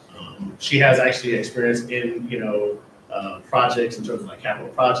 She has actually experience in, you know, projects in terms of like capital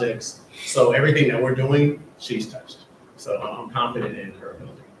projects. So everything that we're doing, she's touched. So I'm confident in her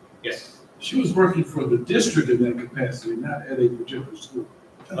ability. Yes. She was working for the district in that capacity, not at a particular school.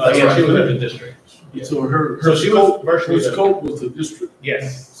 Yeah, she was at the district. Yeah. So her she was virtually her scope was the district.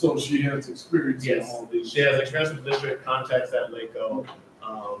 Yes. So she has experience in all these. She has experience with district, contacts at LACO.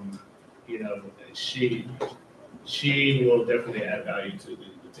 You know, she will definitely add value to the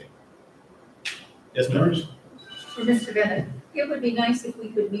team. Yes, ma'am. And Mr. Bennett, it would be nice if we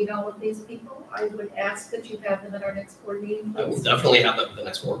could meet all of these people. I would ask that you have them at our next board meeting. I will definitely have them at the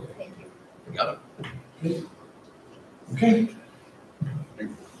next board meeting. Thank you. We got it. Okay.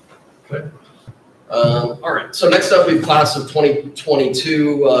 All right, so next up, we have class of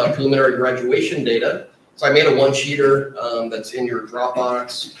 2022 preliminary graduation data. So I made a one-sheeter that's in your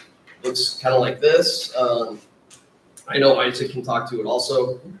Dropbox. Looks kind of like this. I know Isaac can talk to it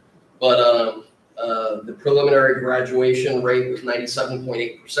also, but the preliminary graduation rate was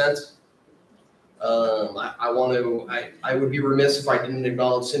 97.8%. I would be remiss if I didn't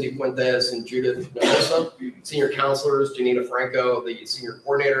acknowledge Cindy Fuentes and Judith Novosa, senior counselors, Janina Franco, the senior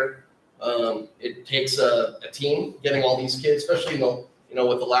coordinator. It takes a team getting all these kids, especially with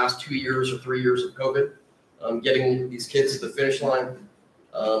the last 2 years or 3 years of COVID, getting these kids to the finish line.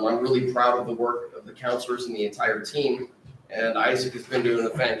 I'm really proud of the work of the counselors and the entire team. And Isaac has been doing a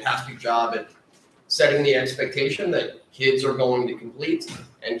fantastic job at setting the expectation that kids are going to complete,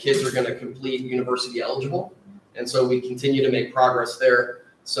 and kids are going to complete university eligible. And so we continue to make progress there.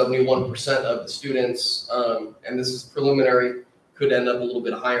 71% of the students, and this is preliminary, could end up a little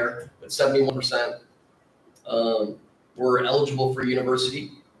bit higher, but 71% were eligible for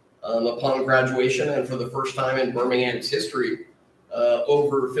university upon graduation. And for the first time in Birmingham's history,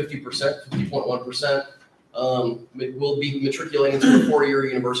 over 50%, 50.1%, will be matriculating to a four-year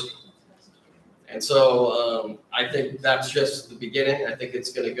university. And so I think that's just the beginning. I think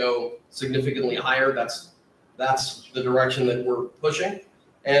it's going to go significantly higher. That's the direction that we're pushing.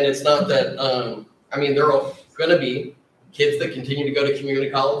 And it's not that, there are going to be kids that continue to go to community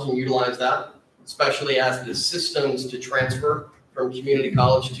college and utilize that, especially as the systems to transfer from community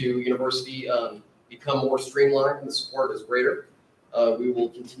college to university become more streamlined and the support is greater. We will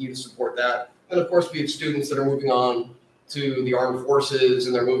continue to support that. And of course, we have students that are moving on to the armed forces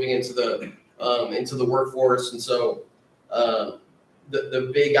and they're moving into the workforce. And so the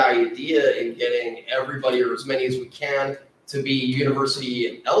big idea in getting everybody, or as many as we can, to be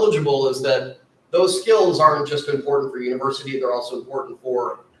university eligible is that those skills aren't just important for university, they're also important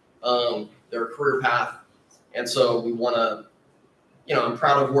for their career path. And so we want to, I'm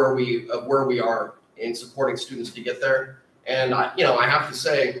proud of where we are in supporting students to get there. And I have to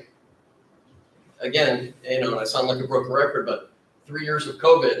say, again, I sound like a broken record, but 3 years of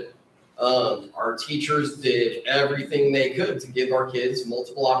COVID, our teachers did everything they could to give our kids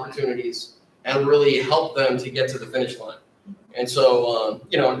multiple opportunities and really help them to get to the finish line. And so,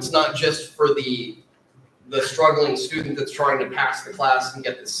 it's not just for the the struggling student that's trying to pass the class and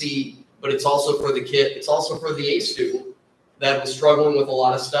get the C, but it's also for the kid, it's also for the A student that was struggling with a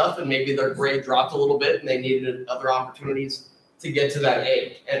lot of stuff and maybe their grade dropped a little bit and they needed other opportunities to get to that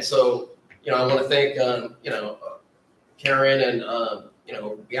A. And so, you know, I want to thank, you know, Karen and, you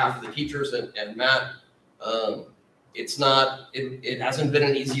know, on behalf of the teachers and Matt. It's not, it hasn't been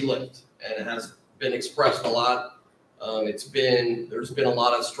an easy lift, and it has been expressed a lot. There's been a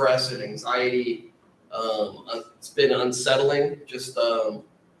lot of stress and anxiety. It's been unsettling, just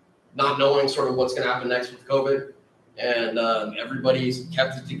not knowing sort of what's going to happen next with COVID. And everybody's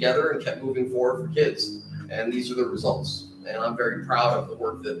kept it together and kept moving forward for kids. And these are the results. And I'm very proud of the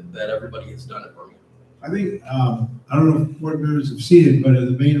work that everybody has done at Birmingham. I think, I don't know if board members have seen it, but in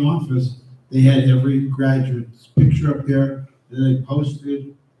the main office, they had every graduate's picture up there, and they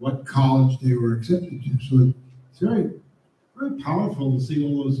posted what college they were accepted to. So it's very, very powerful to see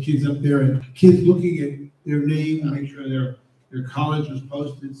all those kids up there and kids looking at their name, make sure their college was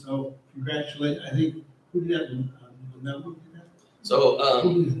posted. So congratulate, I think, who did that? So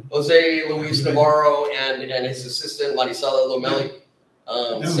Jose Luis Navarro and his assistant, Marisela Lomelli.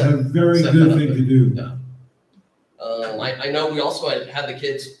 That was a very good thing to do. Yeah. I know we also had the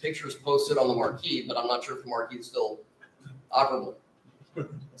kids' pictures posted on the marquee, but I'm not sure if the marquee is still operable.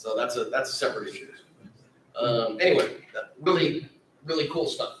 So that's a separate issue. Anyway, really, really cool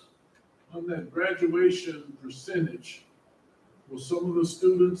stuff. On that graduation percentage, will some of the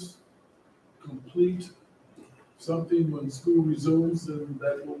students complete something when school resumes and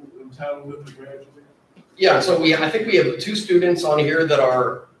that will entitle them to graduate? Yeah, so I think we have 2 students on here that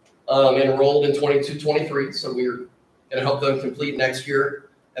are enrolled in 22-23, so we're going to help them complete next year.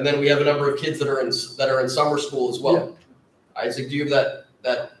 And then we have a number of kids that are in summer school as well. Yeah. Isaac, do you have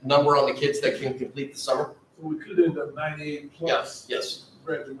that number on the kids that can complete the summer? So we could end up 98 plus. Yes.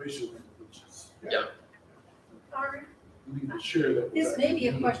 Graduation rate, which is. Yeah. Sorry. We need to share that. This may be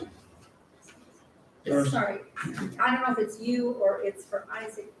a question. Sorry, I don't know if it's you or it's for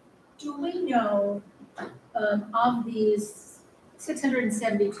Isaac. Do we know, of these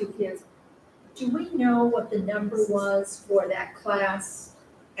 672 kids, do we know what the number was for that class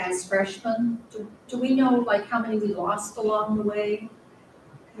as freshmen? Do we know like how many we lost along the way?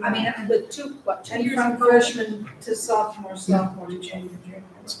 I mean, with two years from ago? freshman to sophomore to junior.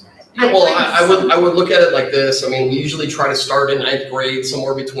 Yeah, well, I would look at it like this. I mean, we usually try to start in 9th grade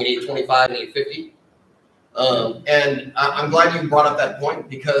somewhere between 825 and 850. And I'm glad you brought up that point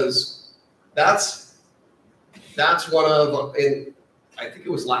because that's one of, I think it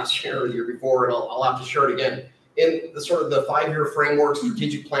was last year or the year before, and I'll have to share it again. In the sort of the 5-year framework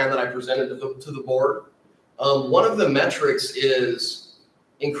strategic plan that I presented to the board, one of the metrics is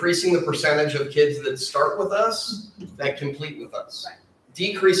increasing the percentage of kids that start with us that complete with us, right.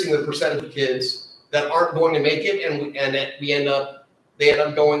 Decreasing the percentage of kids that aren't going to make it, and they end up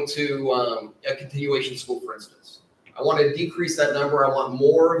going to a continuation school, for instance. I want to decrease that number. I want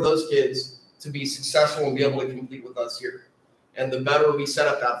more of those kids to be successful and be able to complete with us here. And the better we set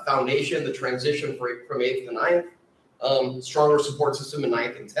up that foundation, the transition from 8th to 9th, stronger support system in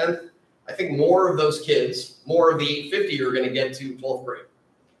 9th and 10th, I think more of those kids, more of the 850 are going to get to 12th grade.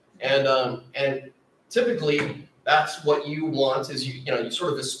 And typically that's what you want is you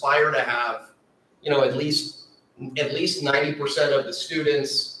sort of aspire to have, at least 90% of the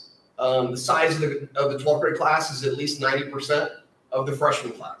students, the size of the 12th grade class is at least 90% of the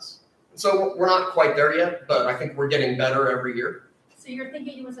freshman class. So we're not quite there yet, but I think we're getting better every year. So you're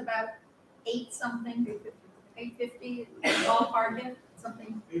thinking it was about 850, ballpark it,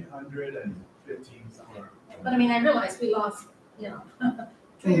 something? 815 somewhere. But I mean, I realize we lost, 2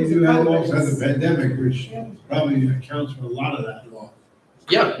 years You of also had COVID. the pandemic, which probably accounts for a lot of that loss.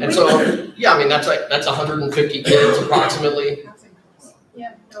 Yeah, and so, I mean, that's 150 kids approximately.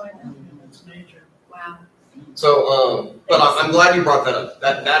 Yeah, no, I know. It's major. Wow. So, but I'm glad you brought that up.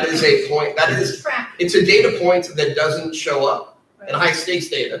 That is a point. It's a data point that doesn't show up in high stakes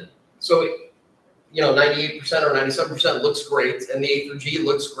data. So, 98% or 97% looks great, and the A through G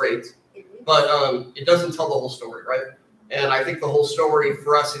looks great, but it doesn't tell the whole story, right? And I think the whole story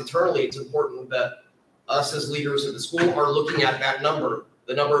for us internally, it's important that us as leaders of the school are looking at that number,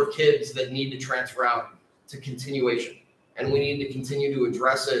 the number of kids that need to transfer out to continuation, and we need to continue to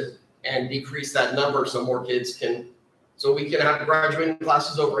address it and decrease that number so more kids so we can have graduating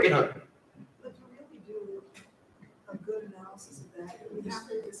classes over 800. But to really do a good analysis of that, we have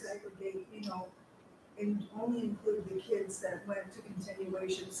to disaggregate, and only include the kids that went to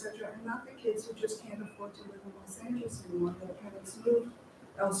continuation, et cetera, and not the kids who just can't afford to live in Los Angeles anymore, their parents moved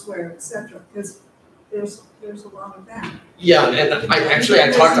elsewhere, et cetera. Because there's a lot of that. Yeah, and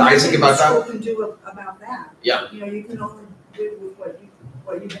I talked to Isaac about that. School can do about that. Yeah. You know, you can only do with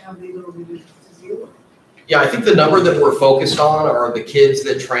what you have the ability to deal with. Yeah, I think the number that we're focused on are the kids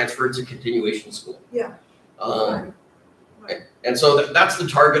that transferred to continuation school. Yeah. Right. And so that's the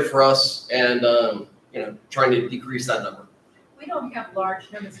target for us, and you know, trying to decrease that number. We don't have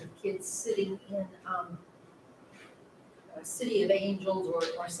large numbers of kids sitting in City of Angels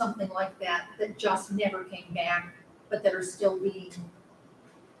or something like that just never came back, but that are still being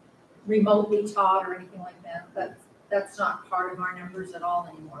remotely taught or anything like that. That's not part of our numbers at all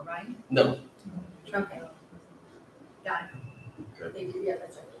anymore, right? No. Okay. Got it. Okay. Yeah,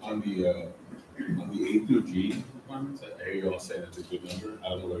 that's right. On the A through G requirements, I hear you all saying that's a good number. I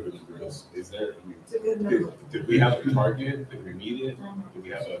don't know what a good number is. Is there, I mean, It's a good number. did we have a target? Did we meet it? Did we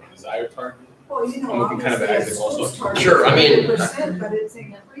have a desired target? Well, you know, I'm looking kind of obviously, at a Isaac also. school's target Sure, I mean- 100%, but it's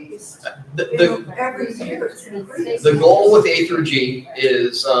increased. Every year it's increased. The goal with A through G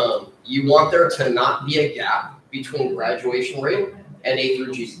is you want there to not be a gap between graduation rate and A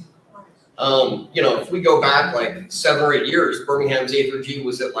through G. You know, if we go back like 7 or 8 years, Birmingham's A through G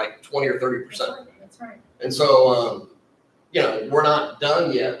was at like 20 or 30%. That's right. And so, you know, we're not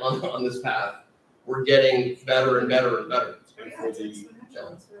done yet on this path. We're getting better and better and better. And for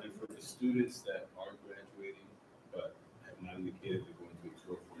the students that are graduating but have not indicated they're going to a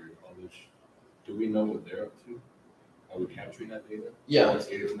 2 or 4 year college, do we know what they're up to? Are we capturing that data? Yeah.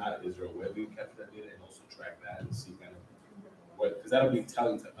 If not, is there a way we can capture that data and also track that and see kind of what, because that'll be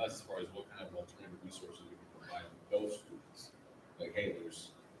telling to us as far as what kind of alternative resources we can provide those students. Like, hey,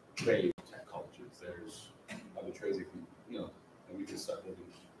 there's trade tech colleges, there's other trades that can, you know, and we can start building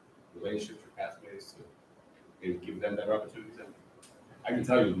relationships or pathways to maybe give them better opportunities. And I can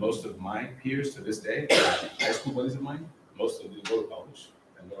tell you, most of my peers to this day, high school buddies of mine, most of them go to college,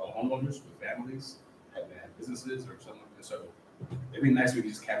 and they're all homeowners with families, and they have businesses or something like that. So it'd be nice if we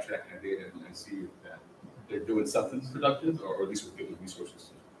could just capture that kind of data and see that they're doing something productive, or at least we're giving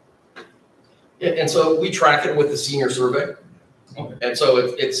resources. Yeah, and so we track it with the senior survey. Okay. And so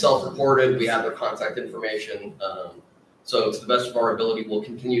it's self-reported. We have their contact information. So to the best of our ability, we'll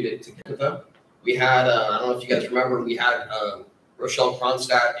continue to get with them. We had, I don't know if you guys remember, we had Rochelle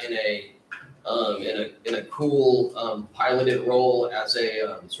Kronstadt in a cool piloted role as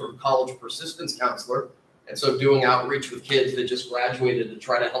a sort of college persistence counselor. And so doing outreach with kids that just graduated to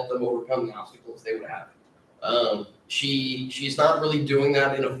try to help them overcome the obstacles they would have. She's not really doing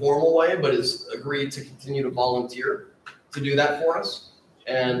that in a formal way, but has agreed to continue to volunteer to do that for us.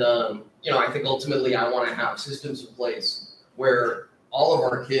 And, you know, I think ultimately I want to have systems in place where all of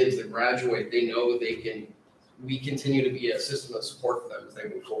our kids that graduate, they know we continue to be a system of support for them as they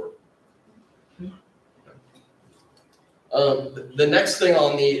move forward. The next thing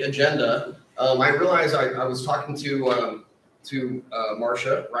on the agenda, I realized I was talking to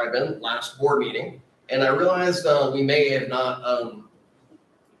Marcia Rybin last board meeting, and I realized we may have not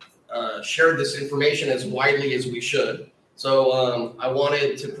shared this information as widely as we should. So I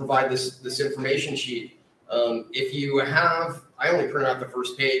wanted to provide this information sheet. If you have, I only printed out the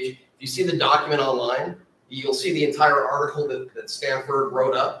first page. If you see the document online, you'll see the entire article that Stanford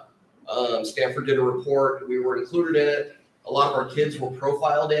wrote up. Stanford did a report. We were included in it. A lot of our kids were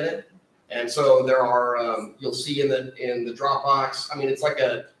profiled in it. And so there are, you'll see in the Dropbox, I mean, it's like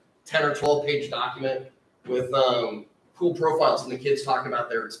a 10 or 12 page document with cool profiles and the kids talking about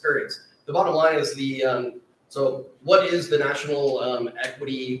their experience. The bottom line is so what is the National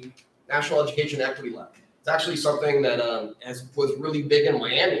Education Equity Lab? It's actually something that was really big in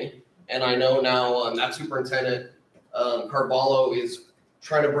Miami. And I know now that superintendent, Carvalho, is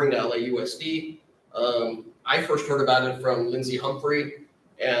trying to bring to LAUSD. I first heard about it from Lindsay Humphrey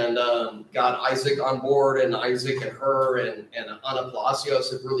and got Isaac on board, and Isaac and her and Ana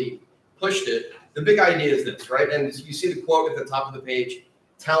Palacios have really pushed it. The big idea is this, right? And you see the quote at the top of the page,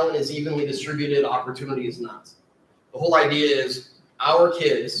 talent is evenly distributed, opportunity is not. The whole idea is our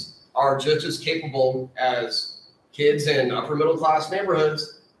kids are just as capable as kids in upper middle class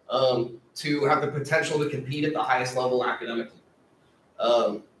neighborhoods to have the potential to compete at the highest level academically.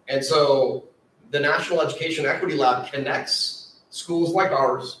 And so the National Education Equity Lab connects schools like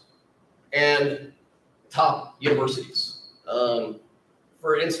ours and top universities.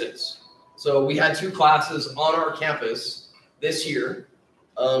 For instance, so we had 2 classes on our campus this year,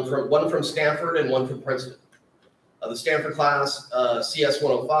 one from Stanford and one from Princeton. The Stanford class, CS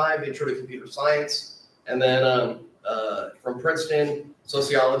 105, Intro to Computer Science, and then from Princeton,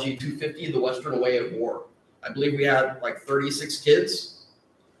 Sociology 250, The Western Way of War. I believe we had like 36 kids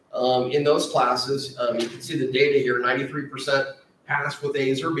in those classes. You can see the data here, 93% passed with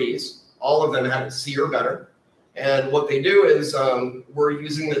A's or B's. all of them had a C or better. And what they do is we're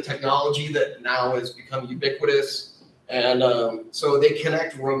using the technology that now has become ubiquitous. And so they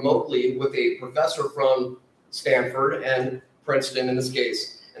connect remotely with a professor from Stanford and Princeton in this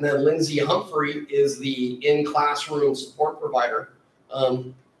case. And then Lindsay Humphrey is the in-classroom support provider,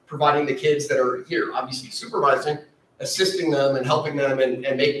 providing the kids that are here, obviously supervising, assisting them and helping them and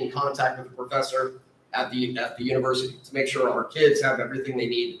making contact with the professor at the university to make sure our kids have everything they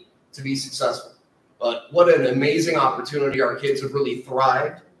need to be successful. But what an amazing opportunity. Our kids have really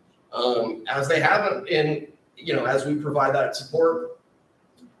thrived as they haven't in, as we provide that support,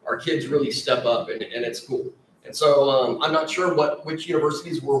 our kids really step up and it's cool. And so I'm not sure which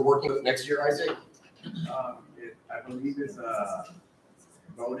universities we're working with next year, Isaac. I believe it's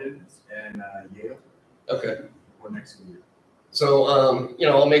Bowdoin and Yale. Okay. For next year. So,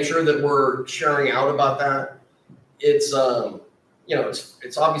 I'll make sure that we're sharing out about that. It's,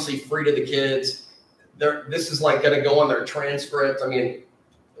 it's obviously free to the kids. This is like going to go on their transcript. I mean,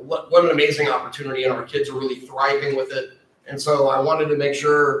 what an amazing opportunity, and our kids are really thriving with it. And so I wanted to make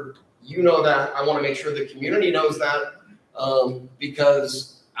sure you know that. I want to make sure the community knows that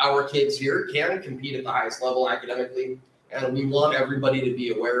because our kids here can compete at the highest level academically, and we want everybody to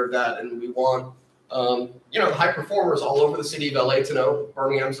be aware of that, and we want high performers all over the city of LA to know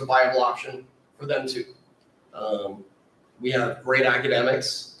Birmingham's a viable option for them too. We have great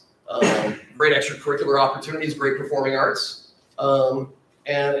academics, great extracurricular opportunities, great performing arts,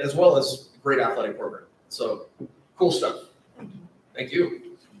 and as well as great athletic program. So cool stuff. Thank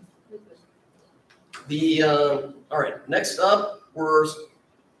you. All right, next up,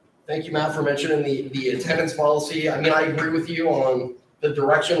 thank you, Matt, for mentioning the attendance policy. I mean, I agree with you on the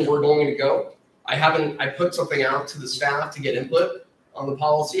direction we're going to go. I put something out to the staff to get input on the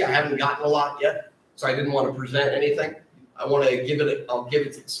policy. I haven't gotten a lot yet, so I didn't want to present anything. I'll give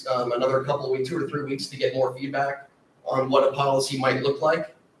it another couple of weeks, 2 or 3 weeks to get more feedback on what a policy might look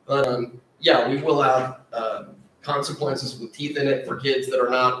like. But yeah, we will have consequences with teeth in it for kids that are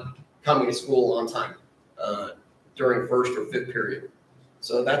not coming to school on time during first or fifth period.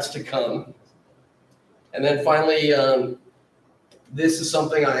 So that's to come. And then finally, this is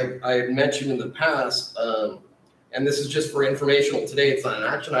something I mentioned in the past, and this is just for informational today. It's not an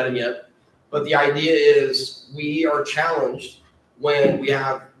action item yet, but the idea is we are challenged when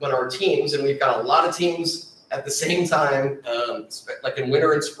our teams, and we've got a lot of teams at the same time, like in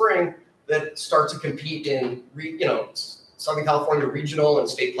winter and spring, that start to compete in, Southern California regional and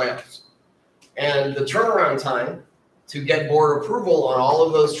state playoffs. And the turnaround time to get board approval on all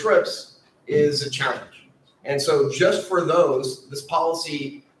of those trips is a challenge. And so just for those, this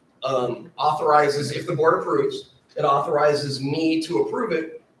policy authorizes, if the board approves, it authorizes me to approve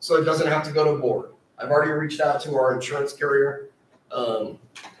it so it doesn't have to go to board. I've already reached out to our insurance carrier,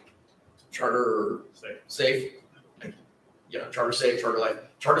 Charter Safe. Charter Safe, Charter Life.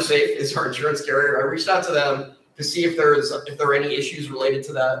 Charter Safe is our insurance carrier. I reached out to them to see if there are any issues related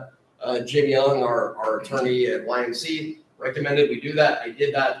to that. Jim Young, our attorney at YMC, recommended we do that. I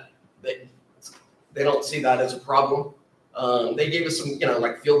did that. They don't see that as a problem. They gave us some,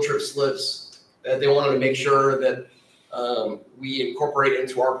 like field trip slips that they wanted to make sure that we incorporate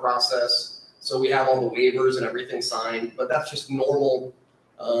into our process. So we have all the waivers and everything signed, but that's just normal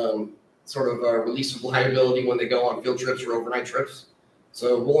sort of release of liability when they go on field trips or overnight trips.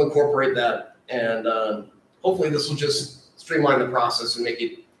 So we'll incorporate that, and hopefully this will just streamline the process and make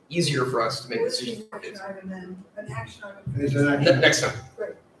it easier for us to make decisions. An action item. Next time.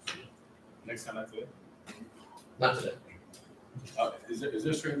 Great. Next time, that's it. Not today. Is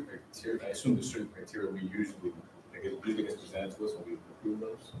there certain criteria? I assume there's certain criteria we usually gets presented to us when we approve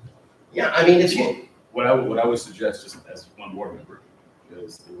those. Yeah, I mean, it's what I would suggest, just as one board member,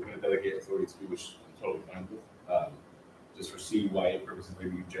 is we're going to delegate authority to, which I'm totally fine with. Just for CYA purposes,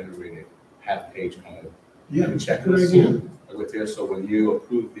 maybe you generate a half-page kind of checklist with there. So when you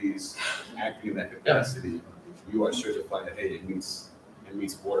approve these acting in that capacity, you are certified that hey, it meets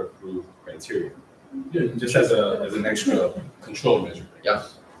board approved criteria. Yeah. Just as an extra control measure. Yeah.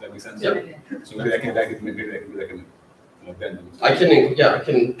 Does that make sense? Yep. So maybe that can be like an addendum. I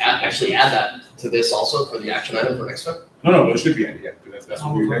can actually add that to this also for the action item for next time. No, it should be added. Yeah, that's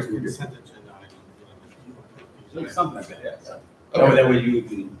what we do. Something like that. Yeah. Okay. That way you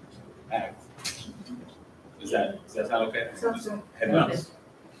can act. Does that sound okay? Sounds good. Headlines.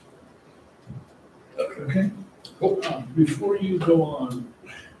 Okay. Before you go on,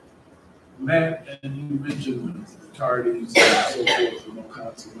 Matt, and you mentioned tardies and so forth and no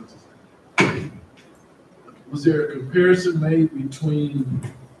consequences. Was there a comparison made between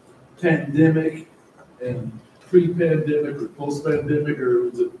pandemic and pre-pandemic or post-pandemic, or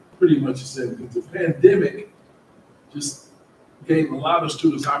was it pretty much the same, because the pandemic just gave a lot of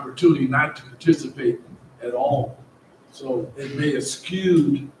students opportunity not to participate at all. So it may have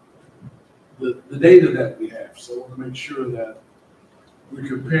skewed the data that we have. So I want to make sure that we're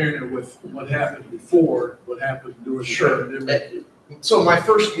comparing it with what happened before, what happened during the pandemic. So my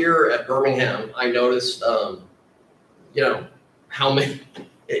first year at Birmingham, I noticed, you know, how many,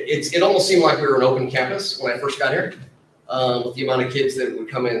 it almost seemed like we were an open campus when I first got here, with the amount of kids that would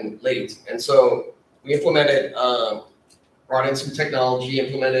come in late. And so we implemented, brought in some technology,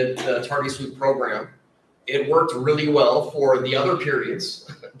 implemented the Tardy Sweep program. It worked really well for the other periods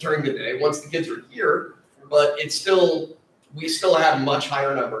during the day once the kids were here, but it's still, we still had much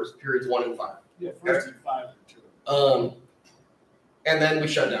higher numbers, periods 1 and 5. Yeah, first and 5 and 2. And then we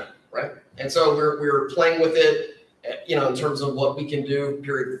shut down, right? And so we're playing with it, you know, in terms of what we can do,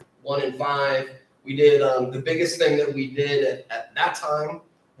 period 1 and 5. We did, the biggest thing that we did at that time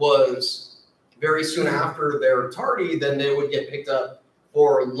was very soon after their tardy, then they would get picked up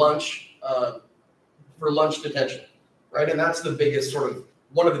for lunch detention, right? And that's the biggest sort of,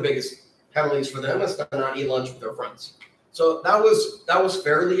 one of the biggest penalties for them is to not eat lunch with their friends. So that was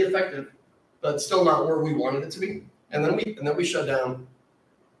fairly effective, but still not where we wanted it to be. And then we shut down.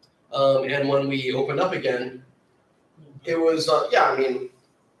 And when we opened up again, it was, yeah, I mean,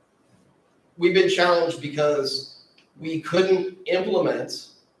 we've been challenged because we couldn't implement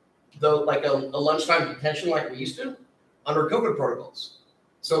like a lunchtime detention like we used to under COVID protocols.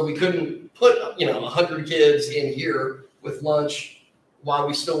 So we couldn't put, you know, 100 kids in here with lunch while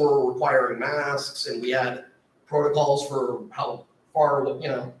we still were requiring masks, and we had protocols for how far, you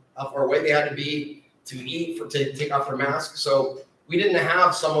know, how far away they had to be to eat, to take off their masks. So we didn't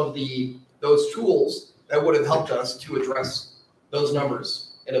have some of those tools that would have helped us to address those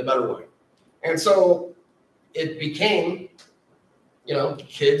numbers in a better way. And so it became, you know,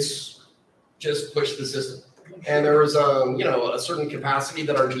 kids just pushed the system. And there was, you know, a certain capacity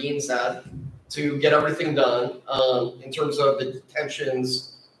that our deans had to get everything done in terms of the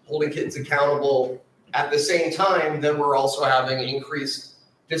detentions, holding kids accountable. At the same time, then we're also having increased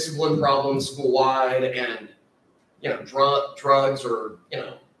discipline problems school-wide and, you know, drugs or, you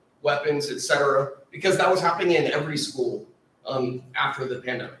know, weapons, et cetera, because that was happening in every school after the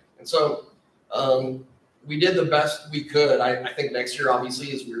pandemic. And so we did the best we could. I think next year,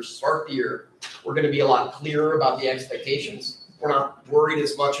 obviously, as we start the year, we're going to be a lot clearer about the expectations. We're not worried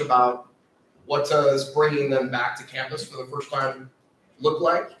as much about what does bringing them back to campus for the first time look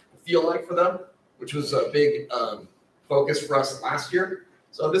like, feel like for them, which was a big focus for us last year.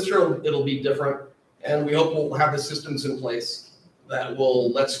 So this year it'll be different, and we hope we'll have the systems in place that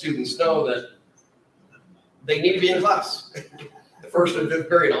will let students know that they need to be in class the first and fifth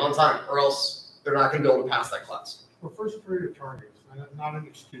period on time, or else they're not going to be able to pass that class. For first period targets, not an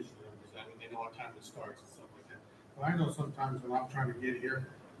excuse for them, because I mean, they know what time it starts and stuff like that. But I know sometimes when I'm trying to get here,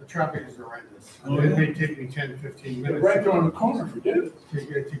 the traffic is horrendous. It may take me 10, 15 minutes. Right there on the corner, forget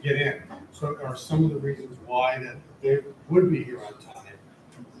it. To get in. So are some of the reasons why that they would be here on time,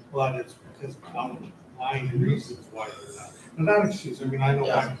 but it's because of lying reasons why they're not. And not excuse, I mean, I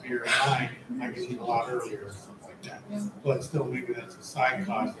know I'm here at 9, I can eat a lot earlier or something like that. But still, maybe that's a side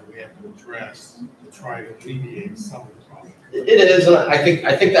cause that we have to address to try to alleviate some of the problem. It is, and I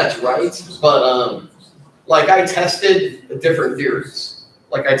think that's right. But like I tested different theories.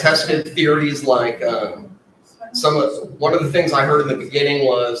 Like I tested theories like one of the things I heard in the beginning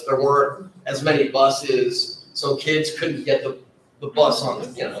was there weren't as many buses, so kids couldn't get the bus on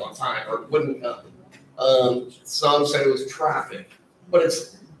time or wouldn't come. Some said it was traffic, but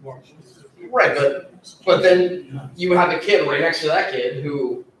it's right. But then you have a kid right next to that kid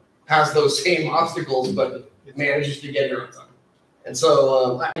who has those same obstacles, but manages to get here on time. And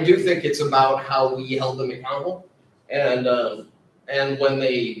so I do think it's about how we held them accountable, and when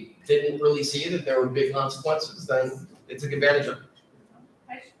they didn't really see that there were big consequences, then they took advantage of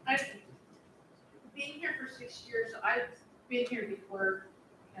it. I've been here for 6 years. I've been here before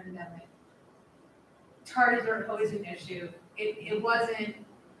pandemic. Tardies are always an issue. It wasn't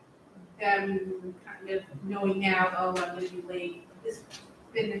them kind of knowing now, oh, I'm going to be late. This has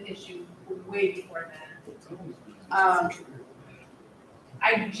been an issue way before then.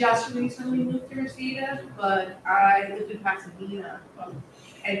 I just recently moved to Reseda, but I lived in Pasadena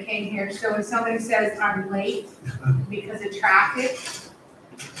and came here. So when somebody says I'm late because of traffic,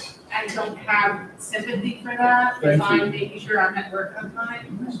 I don't have sympathy for that. If I'm making sure I'm at work on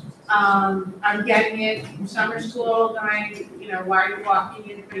time. I'm getting it from summer school, why are you walking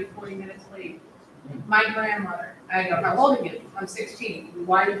in 40 minutes late? My grandmother, I go, how old are you? I'm 16.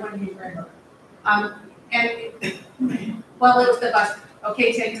 Why do you want to be a grandmother? Well, it was the bus.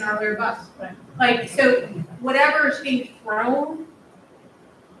 okay, take an earlier bus. Right. Like, so whatever is being thrown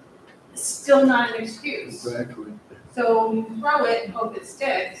is still not an excuse. Exactly. So you throw it and hope it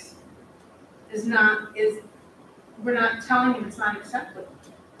sticks we're not telling you it's not acceptable.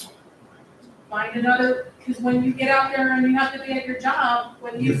 Find another, because when you get out there and you have to be at your job,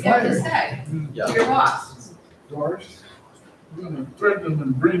 what do you have to say Yeah. to your boss? Doris, we're gonna threaten them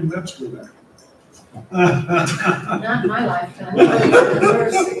and bring Metzger back. Not in my lifetime.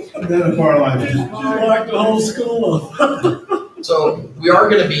 Then a life. You locked the whole school up. So we are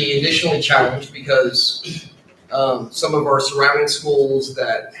going to be additionally challenged because some of our surrounding schools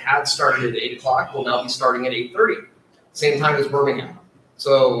that had started at 8 o'clock will now be starting at 8:30, same time as Birmingham.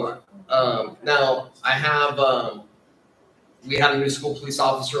 So now I have, we had a new school police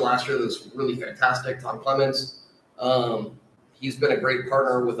officer last year that was really fantastic, Tom Clemens. He's been a great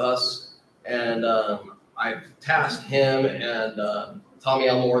partner with us, and I've tasked him and Tommy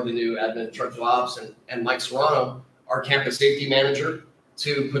Elmore, the new admin in charge of ops, and Mike Serrano, our campus safety manager,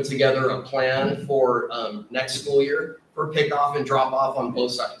 to put together a plan for next school year for pickoff and drop off on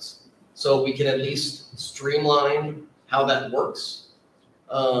both sides. So we can at least streamline how that works.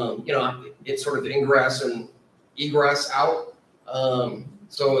 It's sort of ingress and egress out.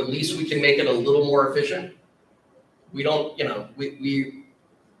 So at least we can make it a little more efficient. We don't, and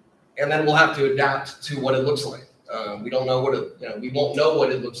then we'll have to adapt to what it looks like. We don't know we won't know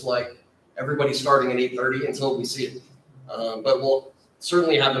what it looks like. Everybody's starting at 8:30 until we see it. But we'll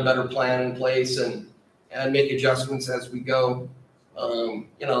certainly have a better plan in place and make adjustments as we go.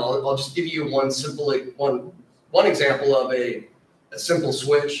 I'll just give you one one example of a simple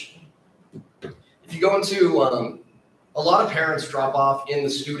switch. If you go into, a lot of parents drop off in the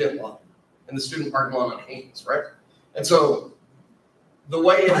student parking lot on Haynes, right? And so the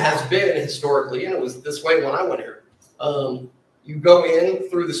way it has been historically, and it was this way when I went here, you go in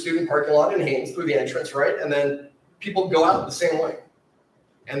through the student parking lot in Haynes, through the entrance, right? And then people go out the same way.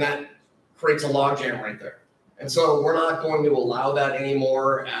 And that creates a logjam right there. And so we're not going to allow that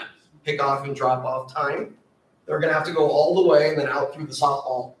anymore at pickoff and drop off time. They're going to have to go all the way and then out through the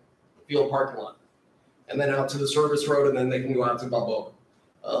softball field parking lot, and then out to the service road, and then they can go out to Balboa.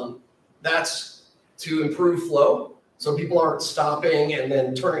 That's to improve flow, so people aren't stopping and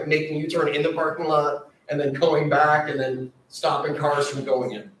then making U-turn in the parking lot and then going back and then stopping cars from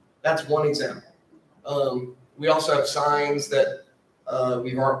going in. That's one example. We also have signs that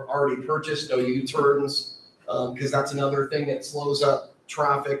we've already purchased, no U-turns, because that's another thing that slows up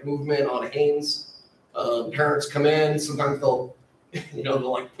traffic movement on Haynes. Parents come in, sometimes they'll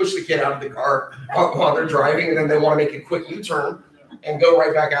like push the kid out of the car while they're driving, and then they want to make a quick U-turn and go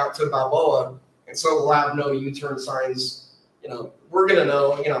right back out to Balboa. And so we'll have no U-turn signs. We're going to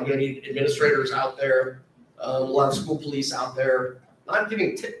know, I'm going to need administrators out there. We'll have school police out there, not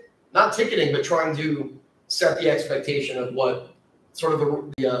ticketing, but trying to set the expectation of what sort of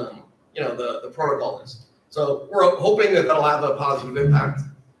the protocol is. So we're hoping that that'll have a positive impact,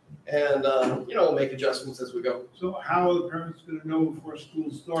 and we'll make adjustments as we go. So how are the parents gonna know before school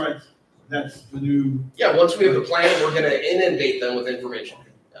starts that's the new? Yeah, once we have a plan, we're gonna inundate them with information.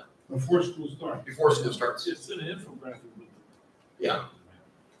 Yeah. Before school starts? Before school starts. It's an infographic. Yeah.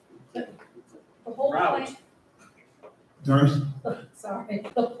 The whole plan, Doris? sorry,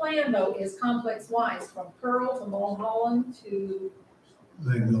 the plan though is complex-wise, from Pearl to Mulholland to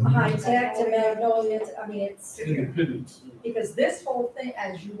High Tech to Magnolia, it's, Independence. because this whole thing,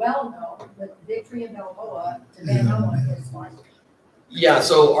 as you well know, with Victory and Balboa to Van Owen is like. Yeah,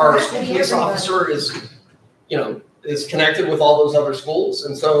 so our school police officer is connected with all those other schools,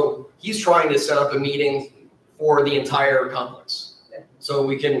 and so he's trying to set up a meeting for the entire complex. So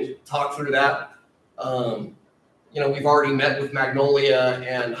we can talk through that. We've already met with Magnolia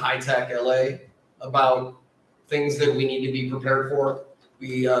and High Tech LA about things that we need to be prepared for.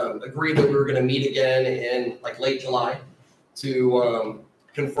 We agreed that we were going to meet again in late July to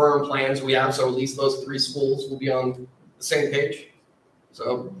confirm plans we have. So at least those 3 schools will be on the same page.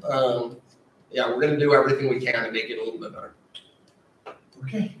 So we're going to do everything we can to make it a little bit better.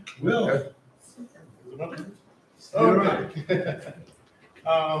 Okay, Will. Okay.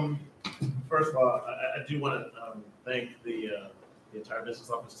 First of all, I do want to thank the entire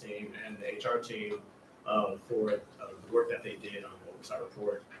business office team and the HR team for the work that they did on the oversight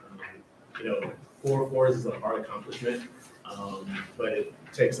report. 4 4s is a hard accomplishment, but it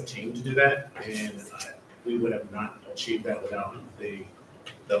takes a team to do that, and we would have not achieved that without the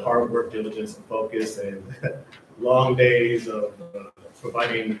hard work, diligence, and focus, and long days of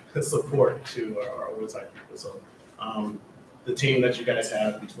providing support to our oversight people. So the team that you guys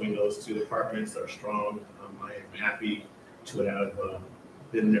have between those 2 departments are strong. I am happy to have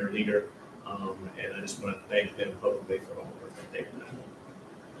been their leader. And I just want to thank them publicly for all the work that they've done.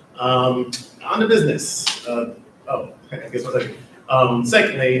 On the business, I guess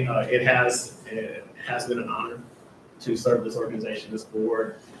secondly, it has been an honor to serve this organization, this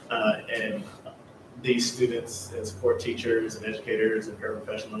board, and these students and support teachers and educators and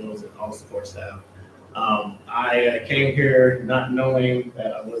paraprofessionals and all support staff. I came here not knowing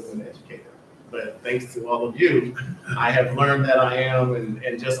that I was an educator, but thanks to all of you, I have learned that I am,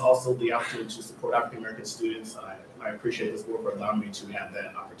 and just also the opportunity to support African American students. I appreciate this board for allowing me to have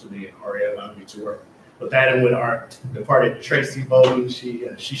that opportunity, and Aria allowing me to work with that and with our departed Tracy Bowden.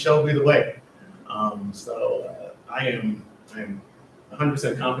 She showed me the way. I am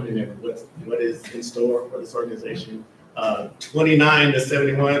 100% confident in what is in store for this organization. 29 to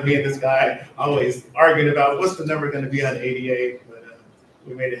 71, me and this guy always arguing about what's the number going to be on 88, but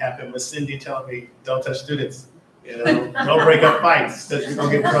we made it happen. With Cindy telling me, don't touch students, don't break up fights because you're going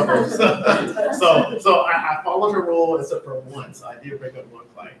to get in trouble. So I followed her rule except for once. I did break up one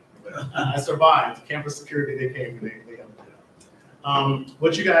fight, but I survived. Campus security, they came and they helped me out.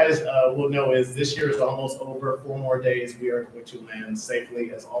 What you guys will know is this year is almost over. 4 more days. We are going to land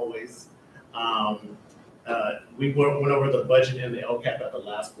safely as always. We went over the budget and the LCAP at the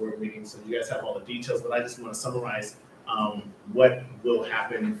last board meeting, so you guys have all the details, but I just want to summarize what will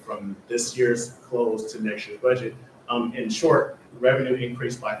happen from this year's close to next year's budget. In short, revenue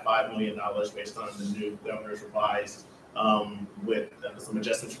increased by $5 million based on the new governor's revised with some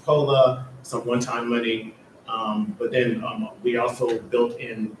adjustments for COLA, some one-time money, but then we also built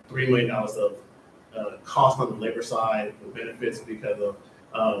in $3 million of cost on the labor side with benefits because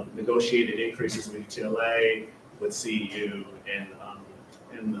of negotiated increases with UTLA, with CEU,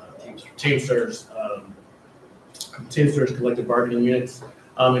 and Teamsters collective bargaining units,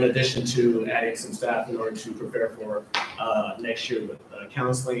 in addition to adding some staff in order to prepare for next year with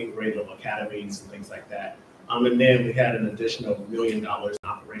counseling, grade level academies, and things like that. And then we had an additional $1 million in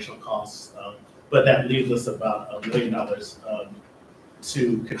operational costs, but that leaves us about $1 million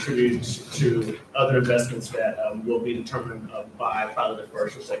to contribute to other investments that will be determined by probably the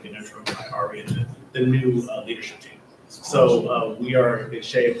first or second interim by Ari and the new leadership team. So we are in good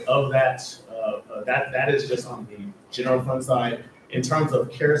shape of that. That is just on the general fund side. In terms of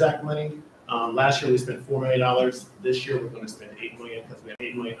CARES Act money, last year we spent $4 million. This year we're going to spend $8 million because we have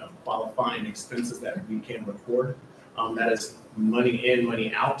 $8 million of qualifying expenses that we can record. That is money in,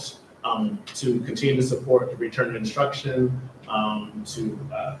 money out, to continue to support the return to instruction, to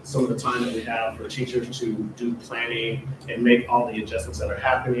some of the time that we have for teachers to do planning and make all the adjustments that are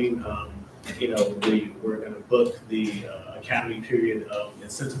happening. We're going to book the academy period of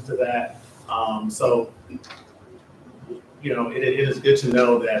incentive to that. It is good to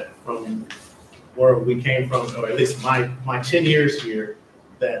know that from where we came from, or at least my 10 years here,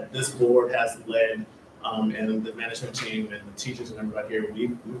 that this board has led, and the management team and the teachers and everybody here,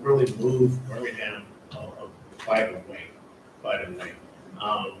 we really moved Birmingham quite a way.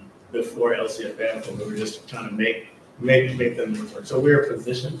 Before LCFF, and we were just trying to make them work. So we're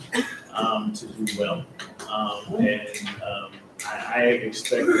positioned to do well, I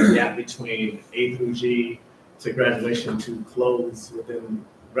expect the gap between A through G to graduation to close within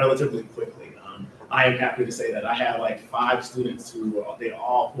relatively quickly. I am happy to say that I have like 5 students who I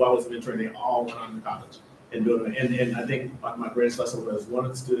was mentoring. They all went on to college and doing it. And I think my greatest lesson was one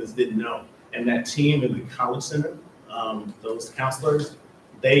of the students didn't know, and that team in the college center, those counselors,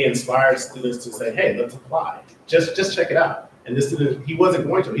 they inspired students to say, "Hey, let's apply. Just check it out." And this student, he wasn't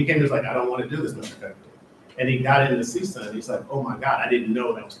going to. He came just like, "I don't want to do this, Mr. Pepper." And he got into CSUN, and he's like, "Oh my God, I didn't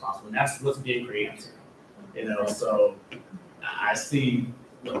know that was possible." And that's what's being created. So I see,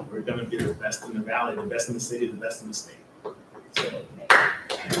 look, we're going to be the best in the valley, the best in the city, the best in the state. So,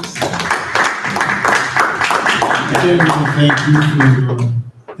 Again, thank you for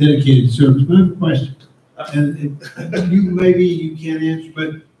dedicated service. I have a question, and maybe you can't answer, but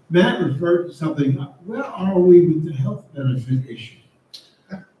Matt referred to something. Where are we with the health benefit issue?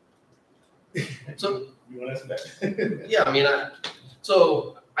 So, you want to ask that? Yeah,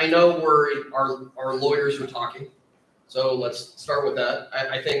 I know our lawyers are talking, so let's start with that.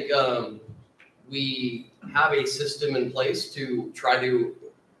 I think we have a system in place to try to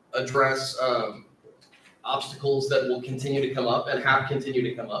address obstacles that will continue to come up and have continued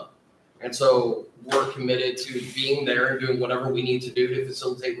to come up. And so we're committed to being there and doing whatever we need to do to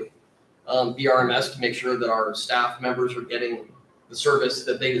facilitate with BRMS to make sure that our staff members are getting the service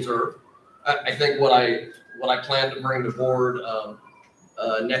that they deserve. I think what I plan to bring to board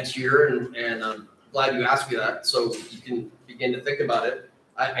next year, and I'm glad you asked me that, so you can begin to think about it.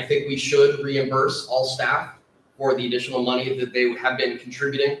 I think we should reimburse all staff for the additional money that they have been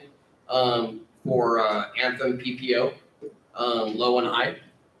contributing for Anthem PPO, low and high.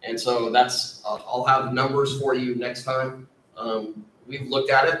 And so that's, I'll have numbers for you next time. We've looked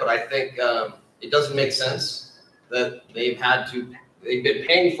at it, but I think it doesn't make sense that they've been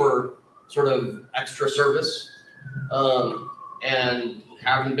paying for sort of extra service and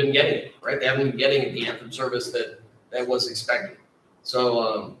haven't been getting it, right? They haven't been getting the Anthem service that was expected.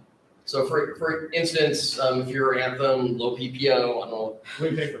 So, so for instance, if you're Anthem, low PPO, I don't know.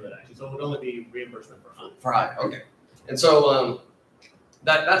 We pay for that actually, so it would only be reimbursement for high. For high, okay. And so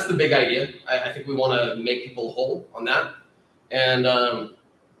that's the big idea. I think we want to make people whole on that. And,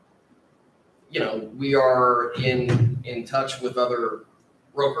 you know, we are in touch with other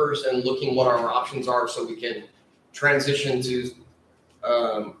brokers and looking what our options are so we can transition to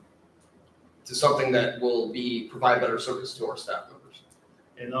something that will provide better service to our staff members.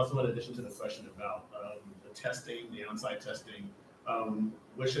 And also in addition to the question about the testing, the on-site testing,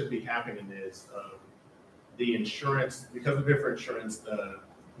 what should be happening is the insurance, because of different insurance,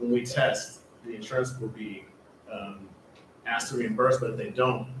 when we test, the insurance will be asked to reimburse, but if they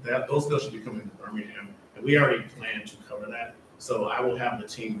don't, those bills should be coming to Birmingham, and we already plan to cover that. So I will have the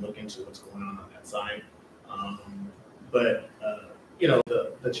team look into what's going on that side. But you know,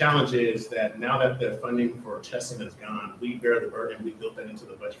 the challenge is that now that the funding for testing is gone, we bear the burden. We built that into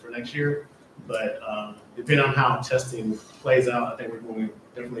the budget for next year. But depending on how testing plays out, I think we're going to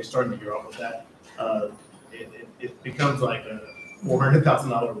definitely starting the year off with that. It becomes like a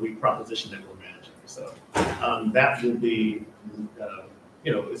 $400,000 a week proposition that we're managing. So that will be,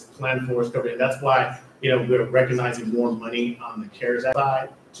 you know, it's planned for, it's covered. And that's why, you know, we're recognizing more money on the CARES Act side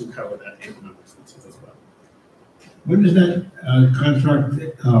to cover that incremental expenses as well. When does that contract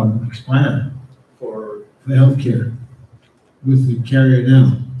expire For healthcare with the carrier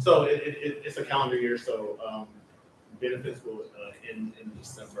now? So it's a calendar year, so benefits will end in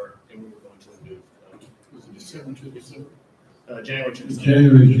December, and we were going to do Was it December to December? January to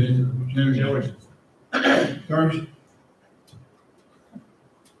December. January. Sorry.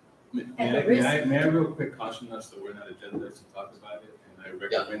 May I real quick caution us that we're not agendas to talk about it, and I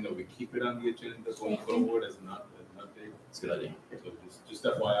recommend that we keep it on the agenda going forward as not an update. It's a good idea. So just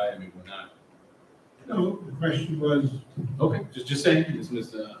FYI, I mean, we're not. No, the question was. Okay, just saying, I'm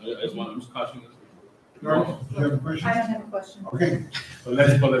just cautioning us. Doris, do you have a question? I don't have a question. Okay. But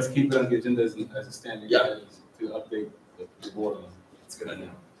let's keep it on the agenda as a standing item to update the board on it. It's a good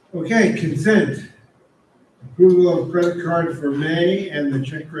idea. Okay, consent. Approval of credit card for May and the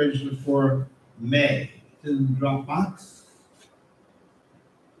check register for May. It's in the Dropbox.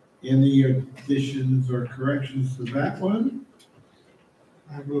 Any additions or corrections to that one?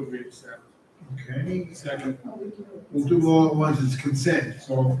 I move we accept. Okay. Second. We'll do all at once, it's consent.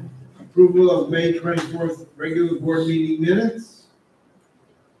 So approval of May 24th regular board meeting minutes.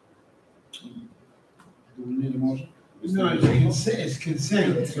 Do we need a motion? No, it's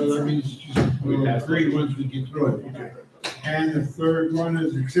consent, so that means just we'll agree once we get through it. And the third one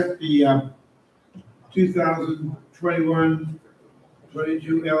is accept the 2021-22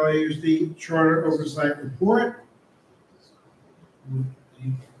 LAUSD Charter Oversight Report.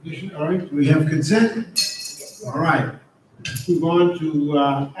 All right, we have consent? All right, let's move on to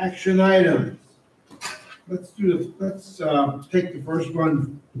action items. Let's take the first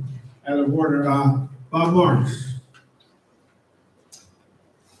one out of order. Bob Marks.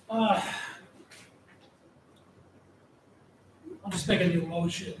 I'll just make a new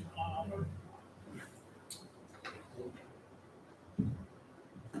motion.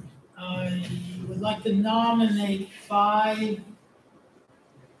 I would like to nominate 5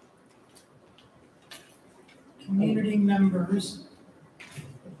 community members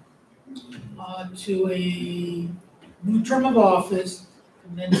to a new term of office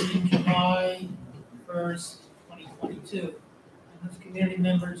commencing July 1st, 2022. Those community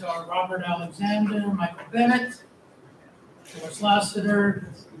members are Robert Alexander, Michael Bennett, Doris Lassiter,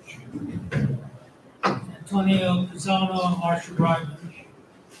 Antonio Pisano, and Marsha Ryman.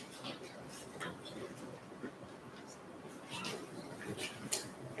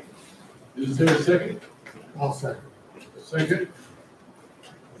 Is there a second? I'll second. Second.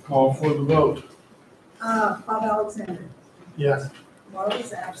 Call for the vote. Bob Alexander, Yes. Mark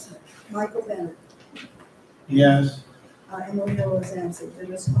is absent, Michael Bennett, Yes. Emily Hill is absent,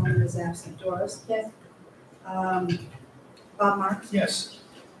 Dennis Coleman is absent, Doris? Yes. Bob Marks? Yes.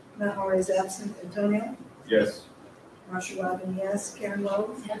 Matt Moore is absent, Antonio? Yes. Marsha Robin, yes, Karen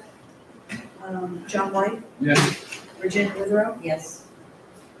Lowe? Yes. John White? Yes. Virginia Withrow? Yes.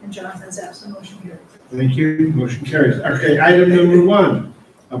 And Jonathan's absent, motion carries. Thank you. Motion carries. Okay, item number 1.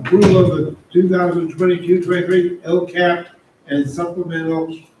 approval of the 2022-23 LCAP and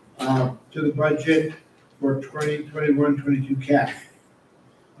supplemental to the budget for 2021-22 CAP.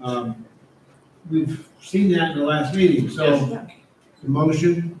 We've seen that in the last meeting, so the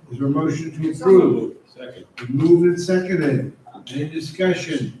motion, is there a motion to approve? Second. Moved and seconded. Any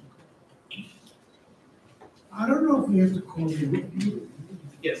discussion? I don't know if we have to call you.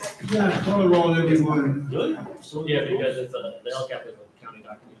 Yes. Yeah, call it roll, everyone. Really? Yeah, because it's the LCAP is a county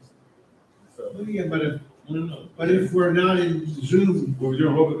document. So. Yeah, but if, No. but if we're not in Zoom, Well,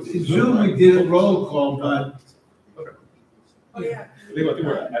 you're hoping. in Zoom, we did a roll call, but Oh, yeah. I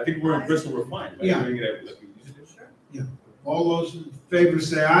think we're in Bristol, we're fine. Right? Yeah. We're gonna get it like we usually do. all those in favor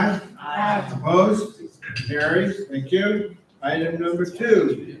say aye. Aye. Opposed? Carries. Thank you. Item number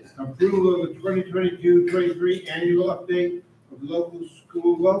 2, approval of the 2022-23 annual update of local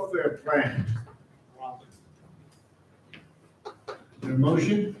school welfare plan. Is there a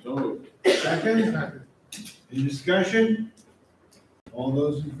motion? So moved. Second? Any discussion? All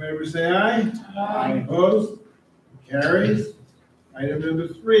those in favor say aye. Aye. Opposed? Carries. Item number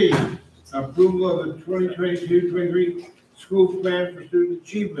 3, approval of the 2022-23 school plan for student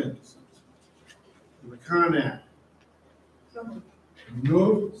achievements. The CONAP. So moved.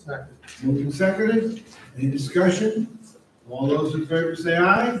 Moved. Second. Moved and seconded. Any discussion? All those in favor say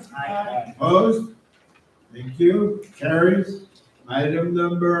aye. Aye. Opposed? Thank you. Carries. Item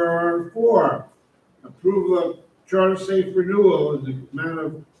number 4, approval of charter safe renewal in the amount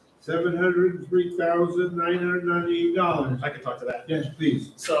of $703,998. I can talk to that. Yes,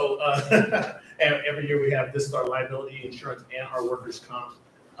 please. So, every year we have, this is our liability insurance and our workers' comp.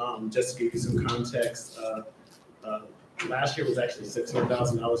 Just to give you some context, last year was actually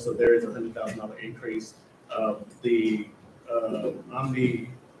 $600,000, so there is a $100,000 increase. On the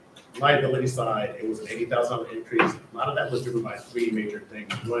liability side, it was an $80,000 increase. A lot of that was driven by 3 major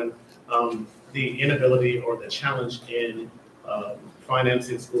things. One, the inability or the challenge in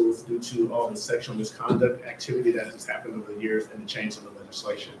financing schools due to all the sexual misconduct activity that has happened over the years and the change in the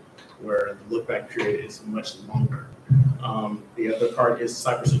legislation, where the look-back period is much longer. The other part is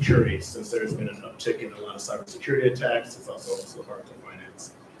cybersecurity. Since there's been an uptick in a lot of cybersecurity attacks, it's also hard to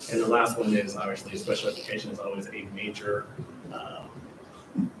finance. And the last one is obviously special education is always a major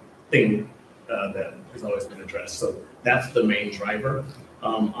thing that has always been addressed. So that's the main driver.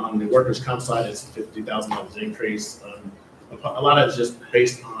 On the workers' comp side, it's $50,000 increase. A lot of it's just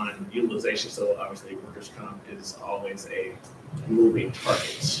based on utilization. So obviously workers' comp is always a moving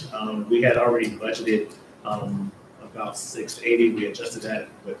target. We had already budgeted about $680. We adjusted that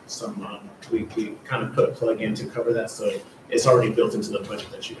with some, we kind of put a plug in to cover that. So it's already built into the budget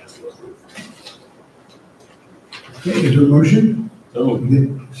that you guys will approve. Okay, is there a motion? So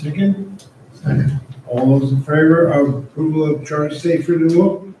moved. Second? Second. All those in favor of approval of charter safe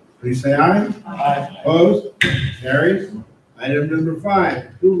renewal, please say aye. Aye. Opposed? Carries. Item number 5,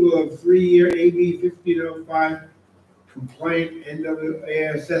 approval of 3-year AB 1505 compliant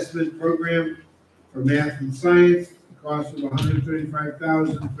NWA assessment program for math and science, the cost of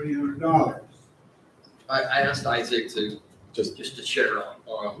 $135,300. I asked Isaac to just to share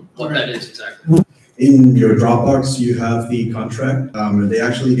on what that is exactly. In your Dropbox, you have the contract. They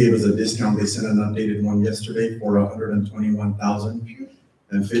actually gave us a discount. They sent an updated one yesterday for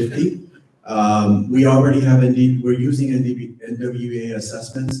 $121,050. We already have we're using NWA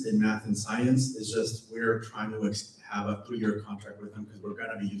assessments in math and science. It's just we're trying to have a 3-year contract with them because we're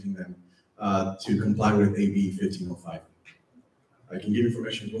gonna be using them to comply with AB 1505. I can give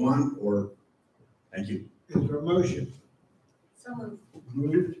information if you want, or thank you. Is there a motion? So moved.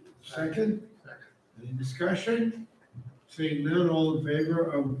 Moved. Second? Any discussion? Seeing none, all in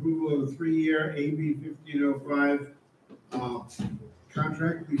favor of approval of the 3-year AB 1505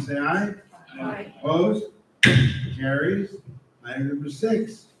 contract, please say aye. Aye. Opposed? Carries. Item number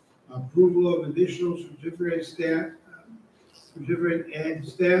 6, approval of additional certificate and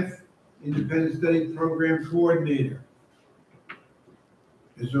staff independent study program coordinator.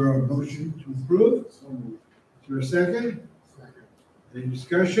 Is there a motion to approve? Is there a second? Second. Any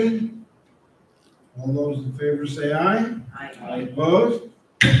discussion? All those in favor say aye. Aye. Opposed?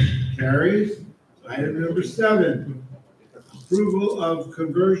 Carries. Item number 7, approval of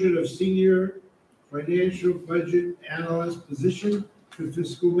conversion of senior financial budget analyst position to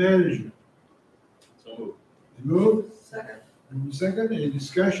fiscal manager. So moved. Move. Second. Second. Any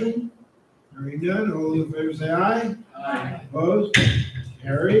discussion? Hearing none. All those in favor say aye. Aye. Opposed?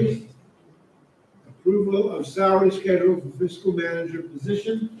 Carries. Approval of salary schedule for fiscal manager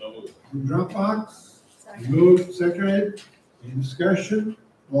position. So moved. From Dropbox. Second. Moved, seconded. Any discussion?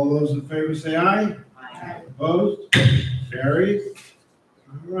 All those in favor say aye. Aye. Opposed? Carries.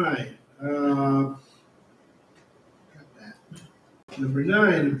 right. Got that. Number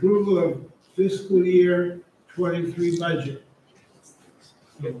 9, approval of fiscal year 23 budget.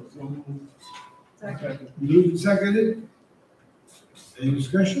 Moved and seconded. Any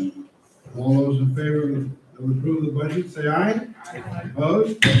discussion? All those in favor of approval of the budget, say aye.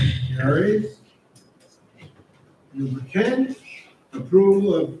 Opposed? Carries. Number 10,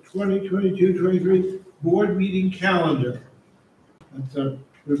 approval of 2022-23 board meeting calendar. That's a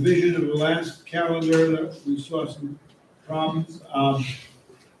revision of the last calendar that we saw some problems.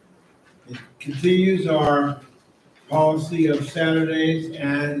 It continues our policy of Saturdays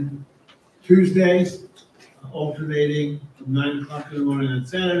and Tuesdays, alternating from 9 o'clock in the morning on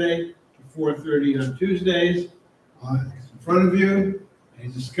Saturday to 4:30 on Tuesdays. It's in front of you.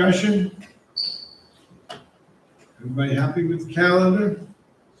 Any discussion? Everybody happy with the calendar?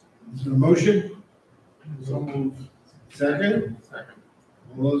 Is there a motion? So moved. Second? Second.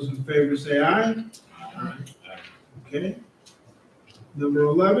 All those in favor say aye. Aye. Okay. Number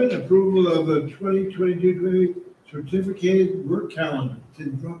 11, approval of the 2022-23 certificated work calendar. It's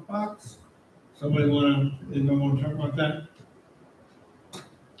in Dropbox. Anyone want to talk about that?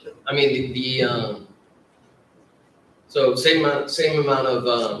 I mean, so same amount of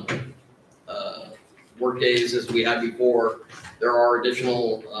work days as we had before. There are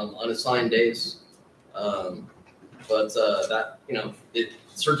additional unassigned days, but that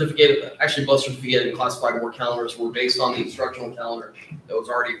certificated, actually both certificated and classified work calendars were based on the instructional calendar that was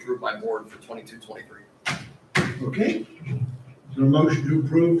already approved by board for 22-23. Okay. Is there a motion to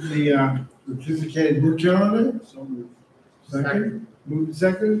approve the certificated work calendar? So moved. Second. Moved and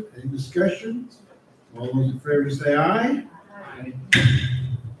second. Any discussion? All those in favor say aye. Aye.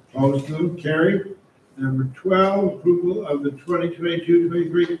 Opposed, no, carried. Number 12, approval of the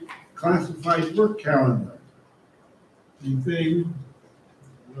 2022-23 classified work calendar. Anything?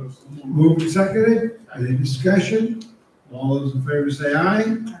 Moved and seconded. Any discussion? All those in favor say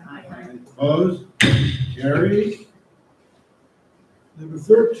aye. Aye. Opposed? Carried. Number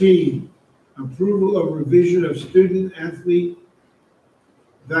 13, approval of revision of student athlete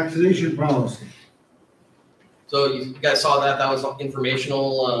vaccination policy. So you guys saw that was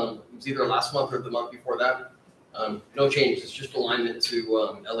informational. It was either last month or the month before that. No change. It's just alignment to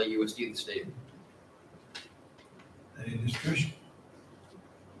LAUSD, the state. Any discussion?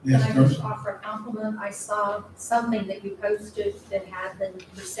 Can Yes, I just Coach? offer a compliment? I saw something that you posted that had the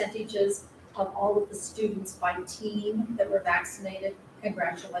percentages of all of the students by team that were vaccinated.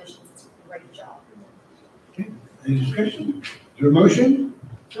 Congratulations, it's a great job. Any discussion? Is there a motion?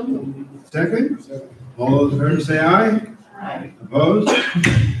 Second? All those in favor say aye. Aye. Opposed?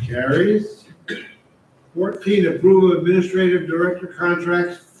 Carries. 14, approval of administrative director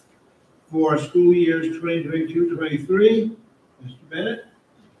contracts for school years 2022-23. Mr. Bennett?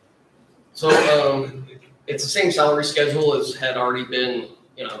 So it's the same salary schedule as had already been,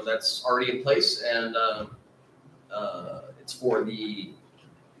 that's already in place, and it's for we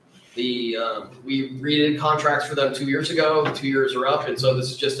redid contracts for them 2 years ago. 2 years are up, and so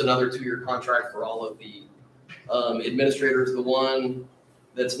this is just another 2-year contract for all of the administrators. The one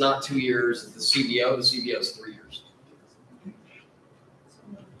that's not 2 years is the CBO. The CBO is 3 years.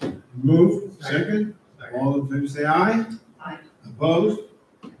 Move. Second. All in favor say aye. Aye. Opposed?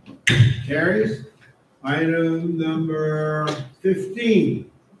 Carries. Item number 15.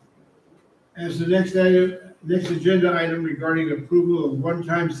 As the next agenda item regarding approval of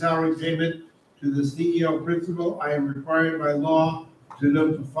one-time salary payment to the CEO principal, I am required by law to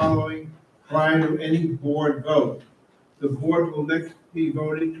note the following prior to any board vote. The board will next be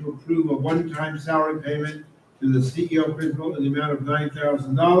voting to approve a one-time salary payment to the CEO principal in the amount of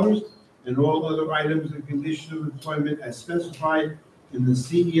 $9,000 and all other items and conditions of employment as specified in the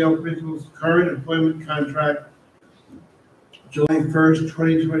CEO principal's current employment contract, July 1st,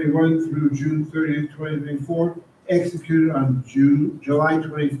 2021 through June 30th, 2024, executed on July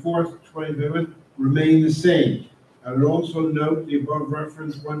 24th, 2021, remain the same. I would also note the above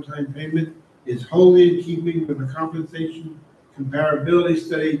referenced one-time payment is wholly in keeping with the compensation comparability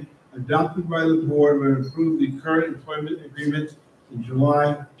study adopted by the board when it approved the current employment agreement in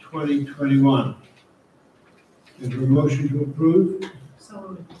July 2021. Is there a motion to approve?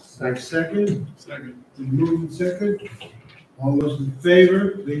 So Second? Second. Moved and second. All those in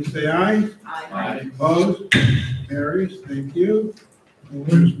favor, please say aye. Aye. Opposed? Carries. Thank you.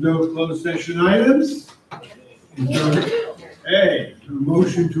 There's no closed session items. Is there a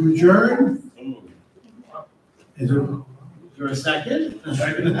motion to adjourn? Is there a second?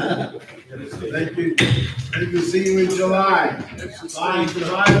 Thank you. Thank you. See you in July. Bye,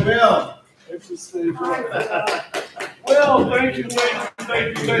 Bill. Extra stage. Will, thank you, ladies. Thank you.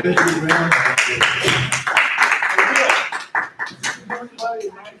 Thank you, man.